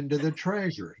gifts into the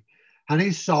treasury, and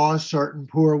he saw a certain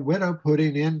poor widow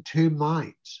putting in 2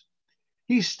 mites.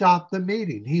 He stopped the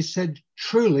meeting. He said,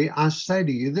 truly, I say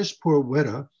to you, this poor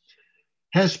widow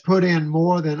has put in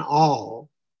more than all,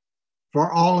 for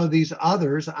all of these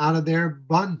others out of their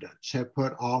abundance have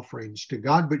put offerings to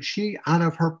God, but she out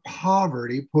of her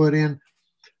poverty put in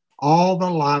all the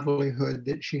livelihood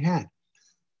that she had.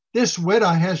 This widow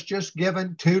has just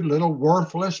given 2 little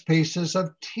worthless pieces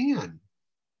of tin.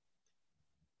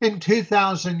 And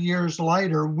 2,000 years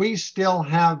later, we still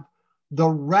have the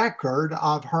record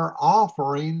of her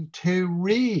offering to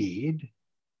read,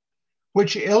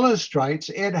 which illustrates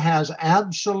it has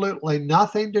absolutely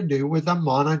nothing to do with the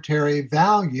monetary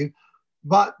value,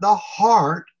 but the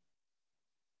heart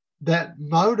that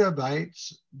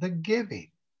motivates the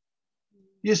giving.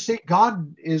 You see,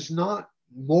 God is not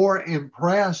more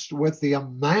impressed with the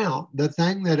amount. The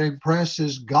thing that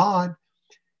impresses God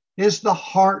is the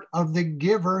heart of the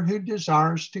giver who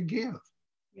desires to give.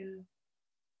 Yeah.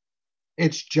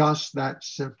 It's just that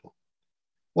simple.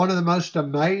 One of the most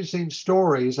amazing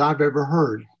stories I've ever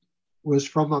heard was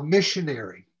from a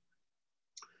missionary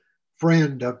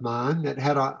friend of mine that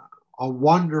had a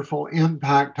wonderful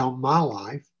impact on my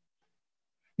life.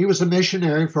 He was a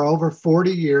missionary for over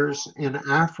 40 years in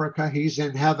Africa. He's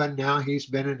in heaven now. He's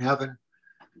been in heaven,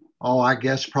 I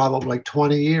guess probably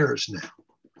 20 years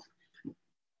now.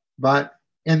 But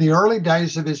in the early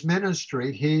days of his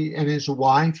ministry, he and his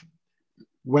wife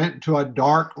went to a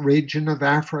dark region of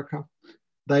Africa.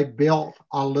 They built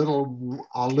a little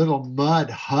mud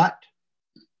hut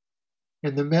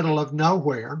in the middle of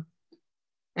nowhere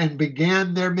and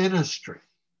began their ministry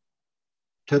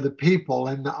to the people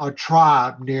in a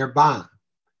tribe nearby.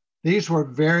 These were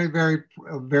very, very,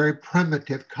 very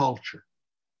primitive culture.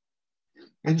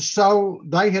 And so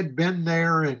they had been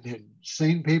there and had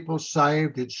seen people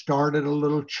saved, had started a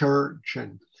little church,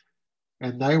 and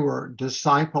they were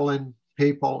discipling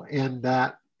people in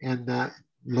that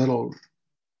little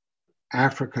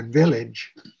African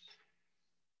village.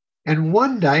 And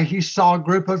one day he saw a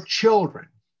group of children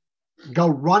go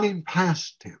running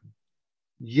past him,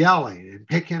 yelling and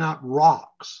picking up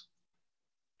rocks.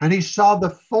 And he saw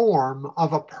the form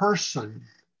of a person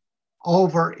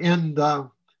over in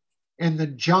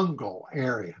the jungle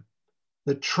area,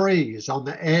 the trees on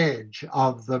the edge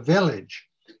of the village.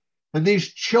 And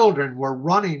these children were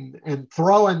running and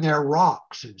throwing their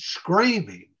rocks and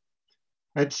screaming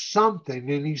at something.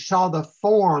 And he saw the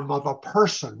form of a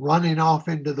person running off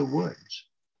into the woods.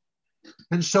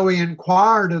 And so he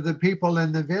inquired of the people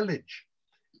in the village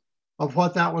of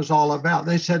what that was all about.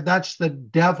 They said, that's the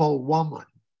devil woman.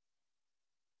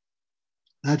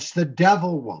 That's the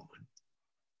devil woman.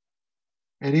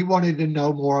 And he wanted to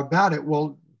know more about it.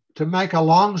 Well, to make a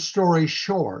long story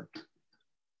short,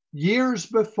 years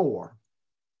before,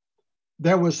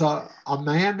 there was a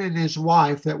man and his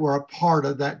wife that were a part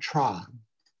of that tribe.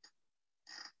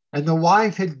 And the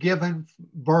wife had given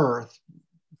birth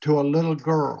to a little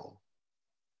girl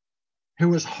who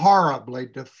was horribly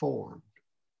deformed.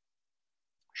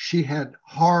 She had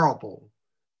horrible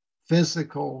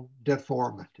physical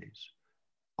deformities,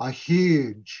 a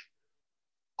huge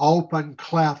open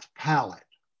cleft palate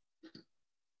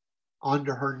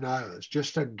under her nose,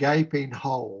 just a gaping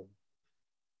hole,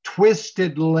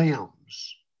 twisted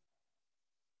limbs,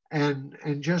 and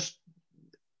just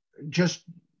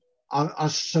a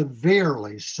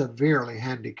severely, severely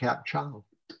handicapped child.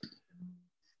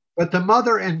 But the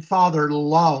mother and father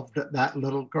loved that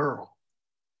little girl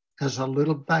as a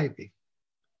little baby.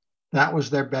 That was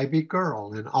their baby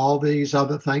girl, and all these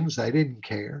other things, they didn't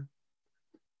care.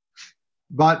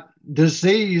 But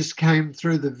disease came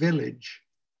through the village,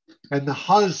 and the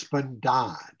husband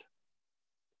died.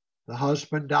 The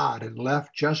husband died and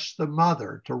left just the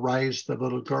mother to raise the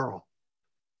little girl.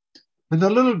 And the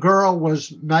little girl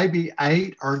was maybe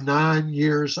 8 or 9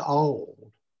 years old.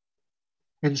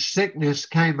 And sickness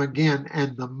came again,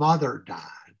 and the mother died.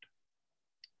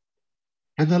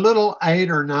 And the little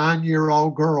 8 or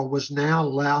 9-year-old girl was now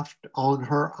left on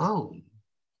her own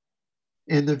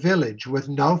in the village with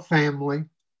no family.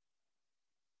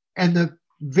 And the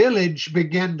village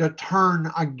began to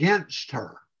turn against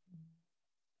her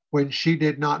when she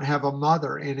did not have a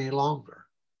mother any longer.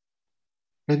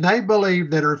 And they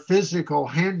believed that her physical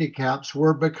handicaps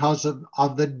were because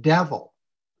of the devil,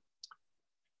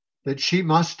 that she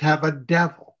must have a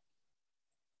devil.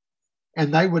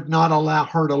 And they would not allow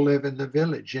her to live in the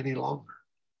village any longer.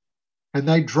 And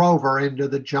they drove her into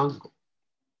the jungle.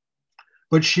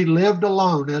 But she lived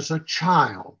alone as a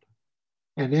child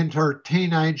and into her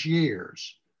teenage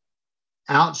years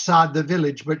outside the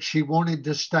village, but she wanted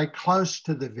to stay close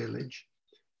to the village.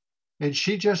 And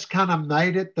she just kind of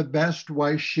made it the best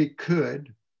way she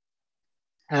could,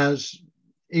 as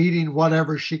eating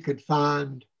whatever she could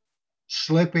find,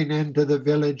 slipping into the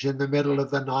village in the middle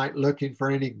of the night, looking for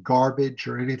any garbage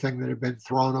or anything that had been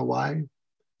thrown away.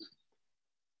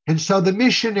 And so the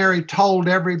missionary told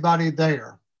everybody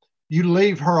there, you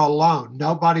leave her alone.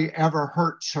 Nobody ever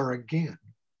hurts her again.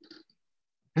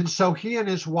 And so he and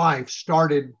his wife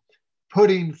started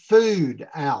putting food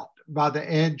out by the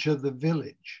edge of the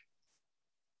village.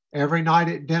 Every night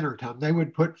at dinner time, they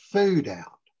would put food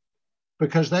out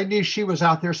because they knew she was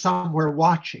out there somewhere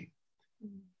watching.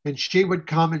 And she would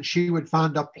come and she would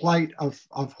find a plate of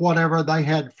whatever they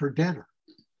had for dinner.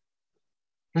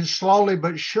 And slowly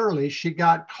but surely, she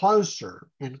got closer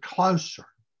and closer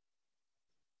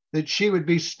that she would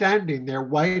be standing there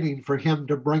waiting for him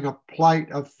to bring a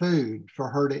plate of food for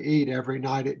her to eat every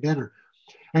night at dinner.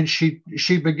 And she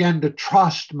began to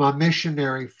trust my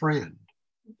missionary friend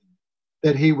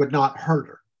that he would not hurt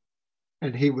her,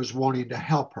 and he was wanting to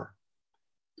help her.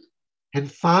 And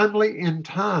finally, in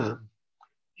time,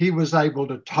 he was able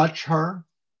to touch her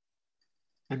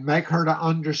and make her to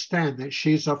understand that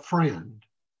she's a friend.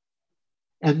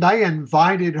 And they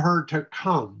invited her to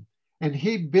come, and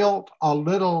he built a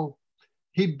little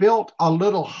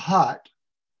hut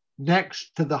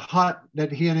next to the hut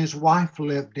that he and his wife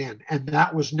lived in, and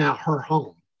that was now her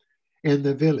home in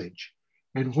the village.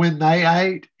 And when they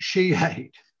ate, she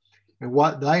ate, and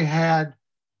what they had,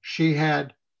 she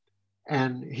had,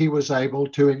 and he was able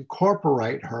to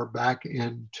incorporate her back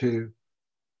into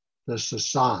the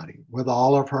society with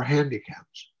all of her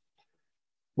handicaps.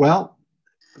 Well,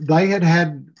 they had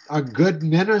had a good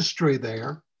ministry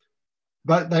there,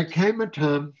 but there came a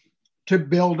time to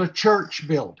build a church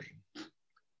building.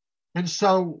 And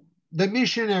so the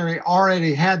missionary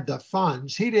already had the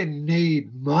funds. He didn't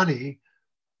need money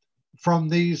from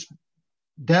these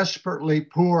desperately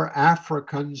poor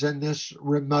Africans in this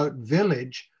remote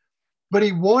village, but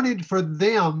he wanted for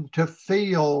them to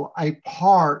feel a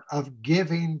part of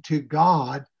giving to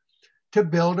God to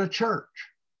build a church.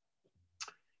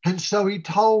 And so he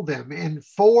told them, in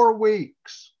 4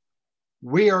 weeks,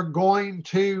 we are going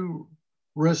to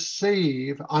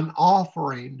receive an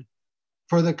offering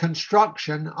for the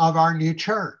construction of our new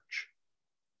church.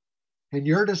 And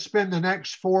you're to spend the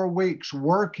next 4 weeks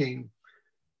working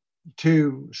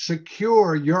to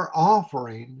secure your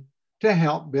offering to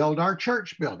help build our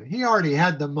church building. He already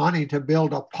had the money to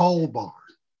build a pole barn.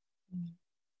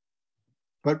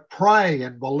 But pray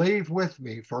and believe with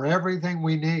me for everything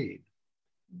we need.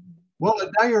 Well,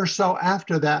 a day or so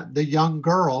after that, the young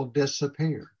girl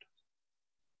disappeared.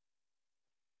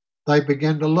 They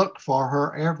began to look for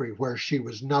her everywhere. She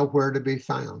was nowhere to be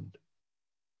found.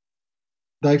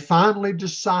 They finally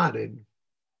decided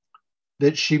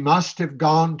that she must have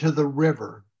gone to the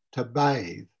river to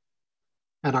bathe,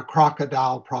 and a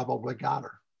crocodile probably got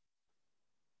her.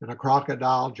 And a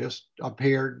crocodile just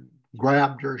appeared,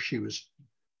 grabbed her. She was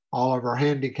all of her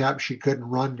handicapped. She couldn't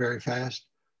run very fast.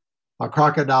 A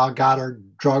crocodile got her,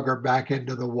 drug her back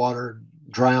into the water,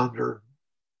 drowned her,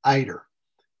 ate her,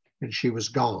 and she was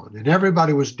gone. And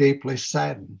everybody was deeply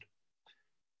saddened.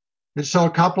 And so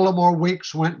a couple of more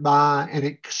weeks went by,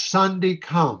 and Sunday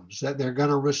comes that they're going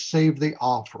to receive the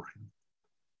offering.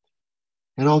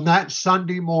 And on that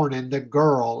Sunday morning, the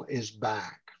girl is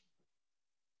back.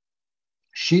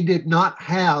 She did not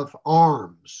have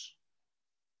arms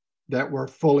that were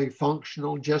fully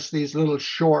functional, just these little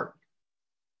short,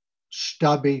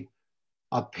 stubby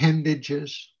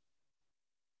appendages.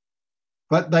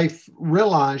 But they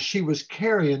realized she was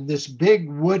carrying this big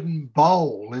wooden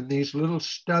bowl in these little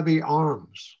stubby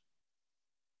arms.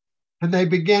 And they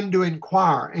began to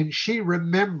inquire, and she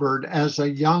remembered as a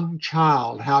young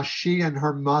child how she and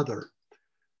her mother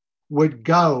would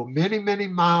go many, many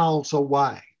miles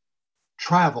away,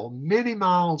 travel many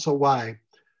miles away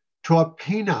to a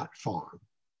peanut farm.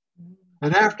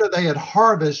 And after they had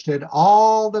harvested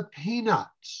all the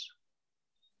peanuts,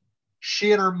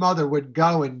 she and her mother would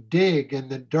go and dig in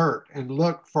the dirt and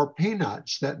look for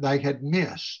peanuts that they had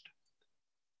missed.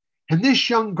 And this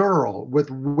young girl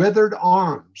with withered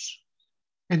arms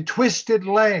and twisted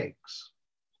legs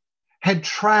had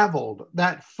traveled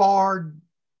that far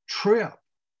trip,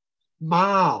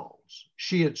 miles.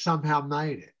 She had somehow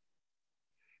made it,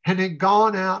 and had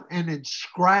gone out and had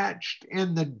scratched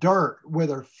in the dirt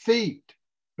with her feet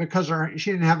because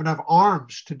she didn't have enough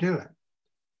arms to do it.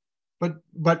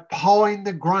 But pawing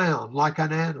the ground like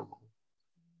an animal,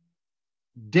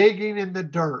 digging in the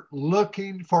dirt,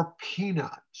 looking for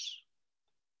peanuts.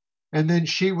 And then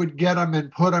she would get them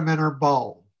and put them in her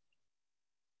bowl.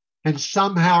 And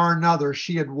somehow or another,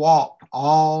 she had walked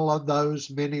all of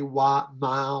those many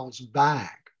miles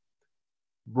back,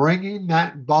 bringing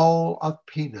that bowl of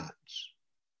peanuts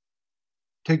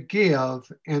to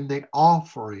give in the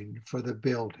offering for the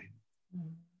building.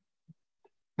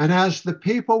 And as the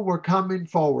people were coming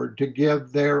forward to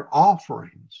give their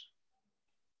offerings,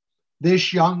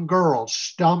 this young girl,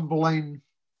 stumbling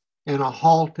in a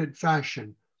halted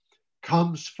fashion,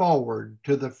 comes forward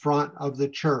to the front of the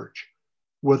church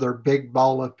with her big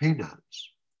bowl of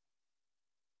peanuts.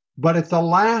 But at the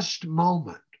last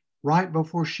moment, right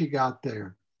before she got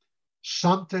there,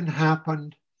 something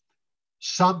happened,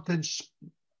 something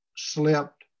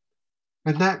slipped,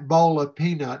 and that bowl of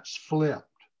peanuts flipped.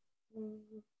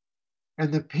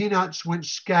 And the peanuts went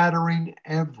scattering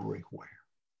everywhere.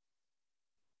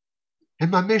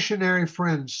 And my missionary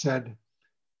friend said,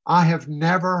 I have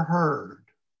never heard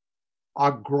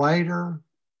a greater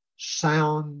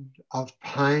sound of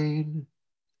pain,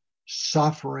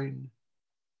 suffering,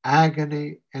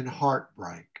 agony, and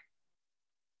heartbreak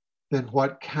than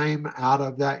what came out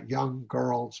of that young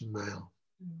girl's mouth.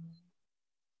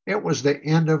 It was the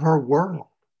end of her world.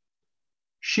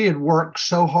 She had worked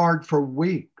so hard for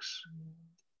weeks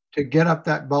to get up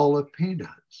that bowl of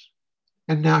peanuts,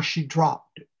 and now she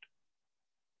dropped it.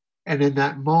 And in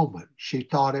that moment, she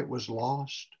thought it was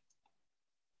lost.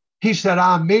 He said,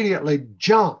 I immediately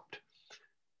jumped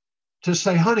to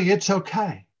say, honey, it's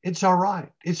okay. It's all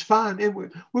right. It's fine.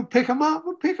 We'll pick them up.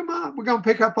 We'll pick them up. We're going to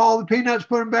pick up all the peanuts,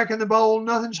 put them back in the bowl.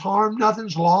 Nothing's harmed.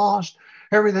 Nothing's lost.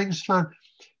 Everything's fine.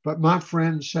 But my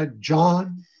friend said,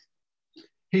 John,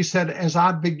 he said, as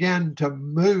I began to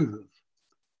move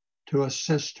to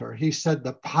assist her, he said,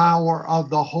 the power of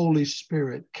the Holy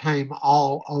Spirit came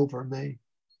all over me.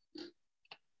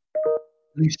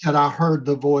 He said, I heard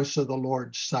the voice of the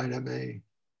Lord say to me,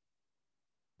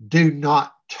 do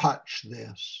not touch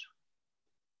this,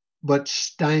 but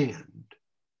stand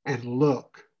and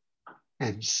look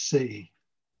and see.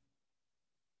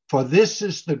 For this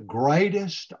is the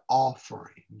greatest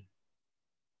offering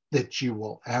that you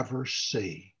will ever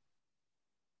see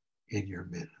in your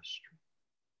ministry.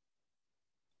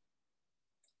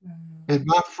 And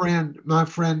my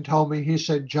friend told me, he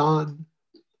said, John,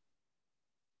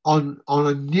 on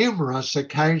numerous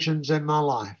occasions in my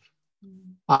life,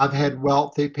 I've had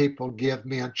wealthy people give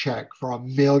me a check for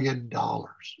 $1 million.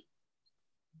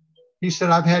 He said,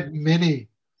 I've had many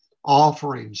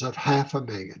offerings of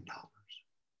 $500,000.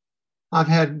 I've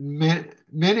had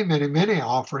many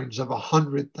offerings of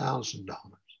 $100,000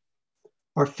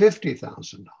 or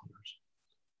 $50,000.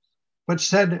 But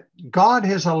said, God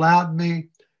has allowed me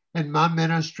in my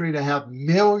ministry to have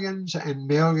millions and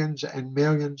millions and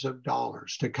millions of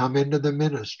dollars to come into the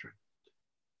ministry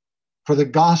for the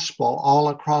gospel all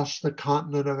across the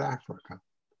continent of Africa.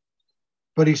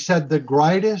 But he said, the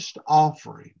greatest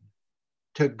offering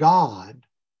to God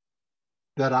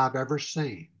that I've ever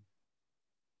seen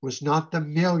was not the $1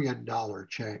 million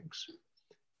checks.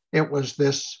 It was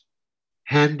this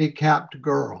handicapped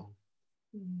girl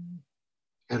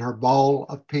and her bowl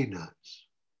of peanuts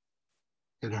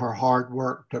and her hard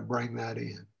work to bring that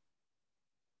in.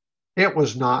 It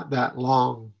was not that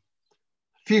long,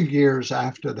 a few years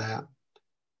after that,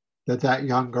 that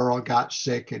young girl got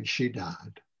sick and she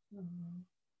died.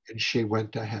 And she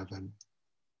went to heaven.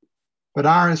 But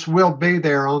Iris will be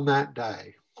there on that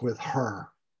day with her.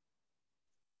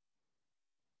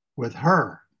 With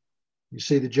her. You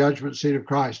see the judgment seat of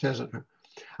Christ, hasn't her?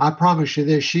 I promise you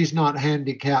this, she's not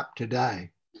handicapped today.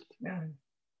 No.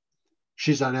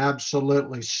 She's an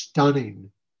absolutely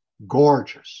stunning,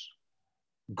 gorgeous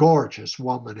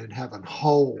woman in heaven,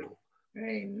 whole.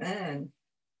 Amen.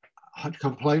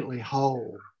 Completely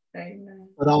whole. Amen.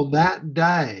 But on that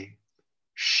day,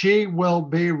 she will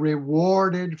be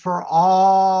rewarded for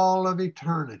all of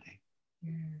eternity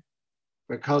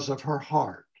because of her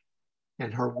heart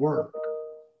and her work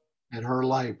and her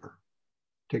labor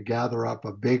to gather up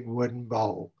a big wooden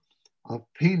bowl of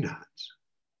peanuts,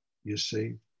 you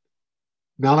see.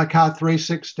 Malachi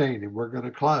 3:16, and we're going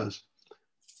to close.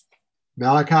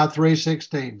 Malachi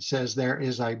 3:16 says there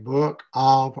is a book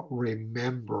of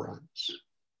remembrance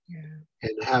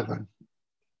in heaven.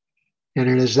 And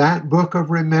it is that book of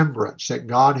remembrance that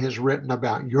God has written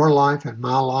about your life and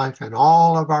my life and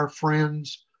all of our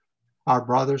friends, our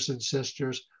brothers and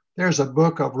sisters. There's a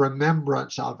book of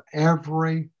remembrance of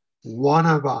every one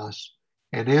of us.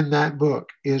 And in that book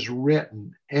is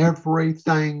written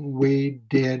everything we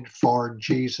did for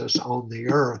Jesus on the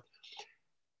earth.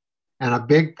 And a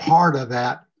big part of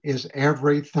that is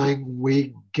everything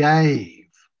we gave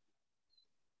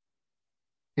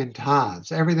in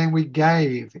tithes, everything we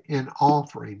gave in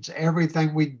offerings,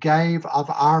 everything we gave of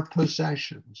our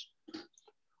possessions,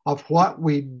 of what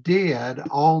we did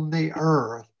on the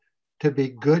earth to be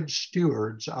good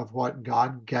stewards of what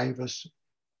God gave us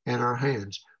in our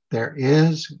hands. There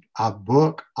is a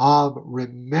book of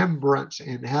remembrance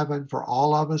in heaven for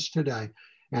all of us today.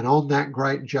 And on that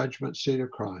great judgment seat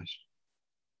of Christ,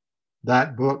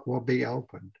 that book will be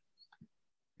opened.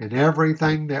 And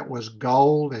everything that was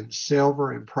gold and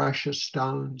silver and precious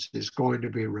stones is going to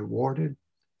be rewarded.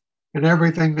 And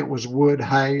everything that was wood,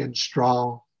 hay, and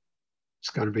straw is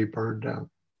going to be burned up.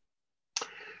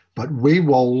 But we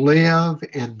will live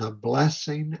in the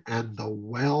blessing and the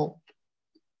wealth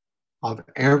of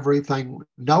everything.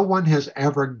 No one has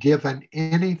ever given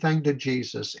anything to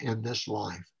Jesus in this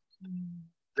life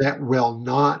that will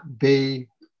not be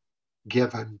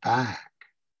given back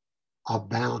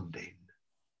abounding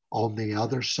on the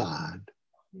other side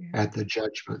Yeah. at the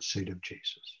judgment seat of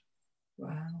Jesus.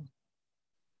 Wow.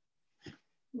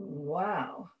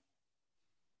 Wow.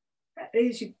 That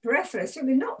leaves you breathless.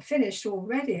 We're not finished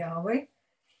already, are we?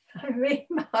 I mean,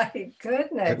 my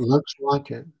goodness. It looks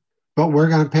like it. But we're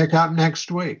going to pick up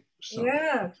next week. So.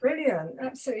 Yeah, brilliant.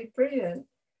 Absolutely brilliant.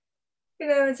 You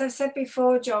know, as I've said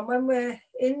before, John, when we're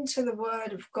into the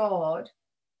Word of God,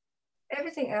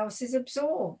 everything else is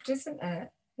absorbed, isn't it?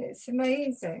 It's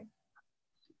amazing.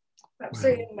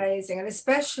 Absolutely amazing. And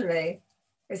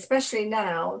especially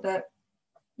now that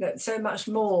so much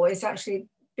more is actually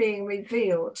being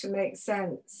revealed to make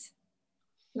sense.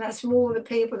 And that's from all the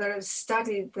people that have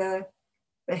studied the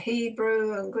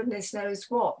Hebrew and goodness knows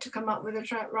what to come up with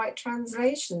the right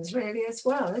translations, really, as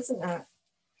well, isn't it?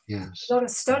 Yes. A lot of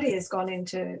study has gone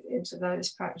into those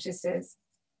practices.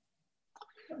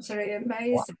 Absolutely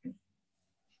amazing.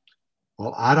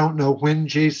 Well, I don't know when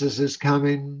Jesus is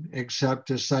coming, except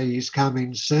to say he's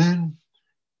coming soon.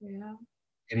 Yeah.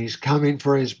 And he's coming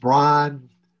for his bride.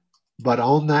 But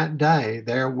on that day,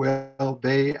 there will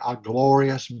be a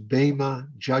glorious bema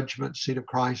judgment seat of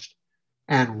Christ,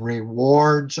 and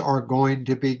rewards are going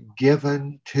to be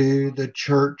given to the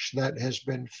church that has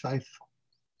been faithful.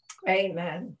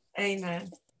 Amen.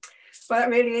 Amen. Well, it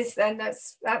really is then.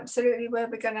 That's absolutely where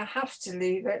we're going to have to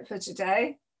leave it for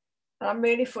today. And I'm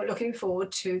really looking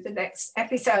forward to the next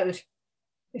episode.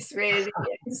 It's really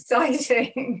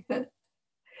exciting. So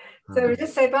we'll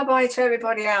just say bye-bye to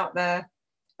everybody out there.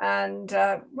 And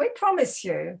we promise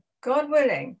you, God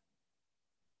willing,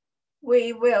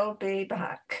 we will be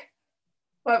back.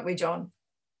 Won't we, John?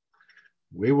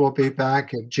 We will be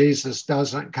back if Jesus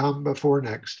doesn't come before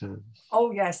next time.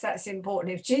 Oh, yes, that's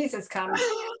important. If Jesus comes,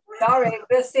 sorry,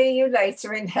 we'll see you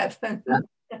later in heaven.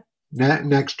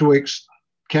 Next week's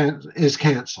is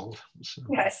canceled. So.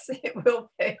 Yes, it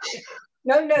will be.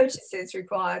 No notices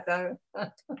required, though.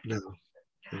 No.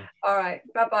 All right.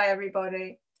 Bye-bye,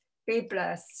 everybody. Be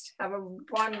blessed. Have a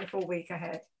wonderful week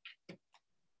ahead.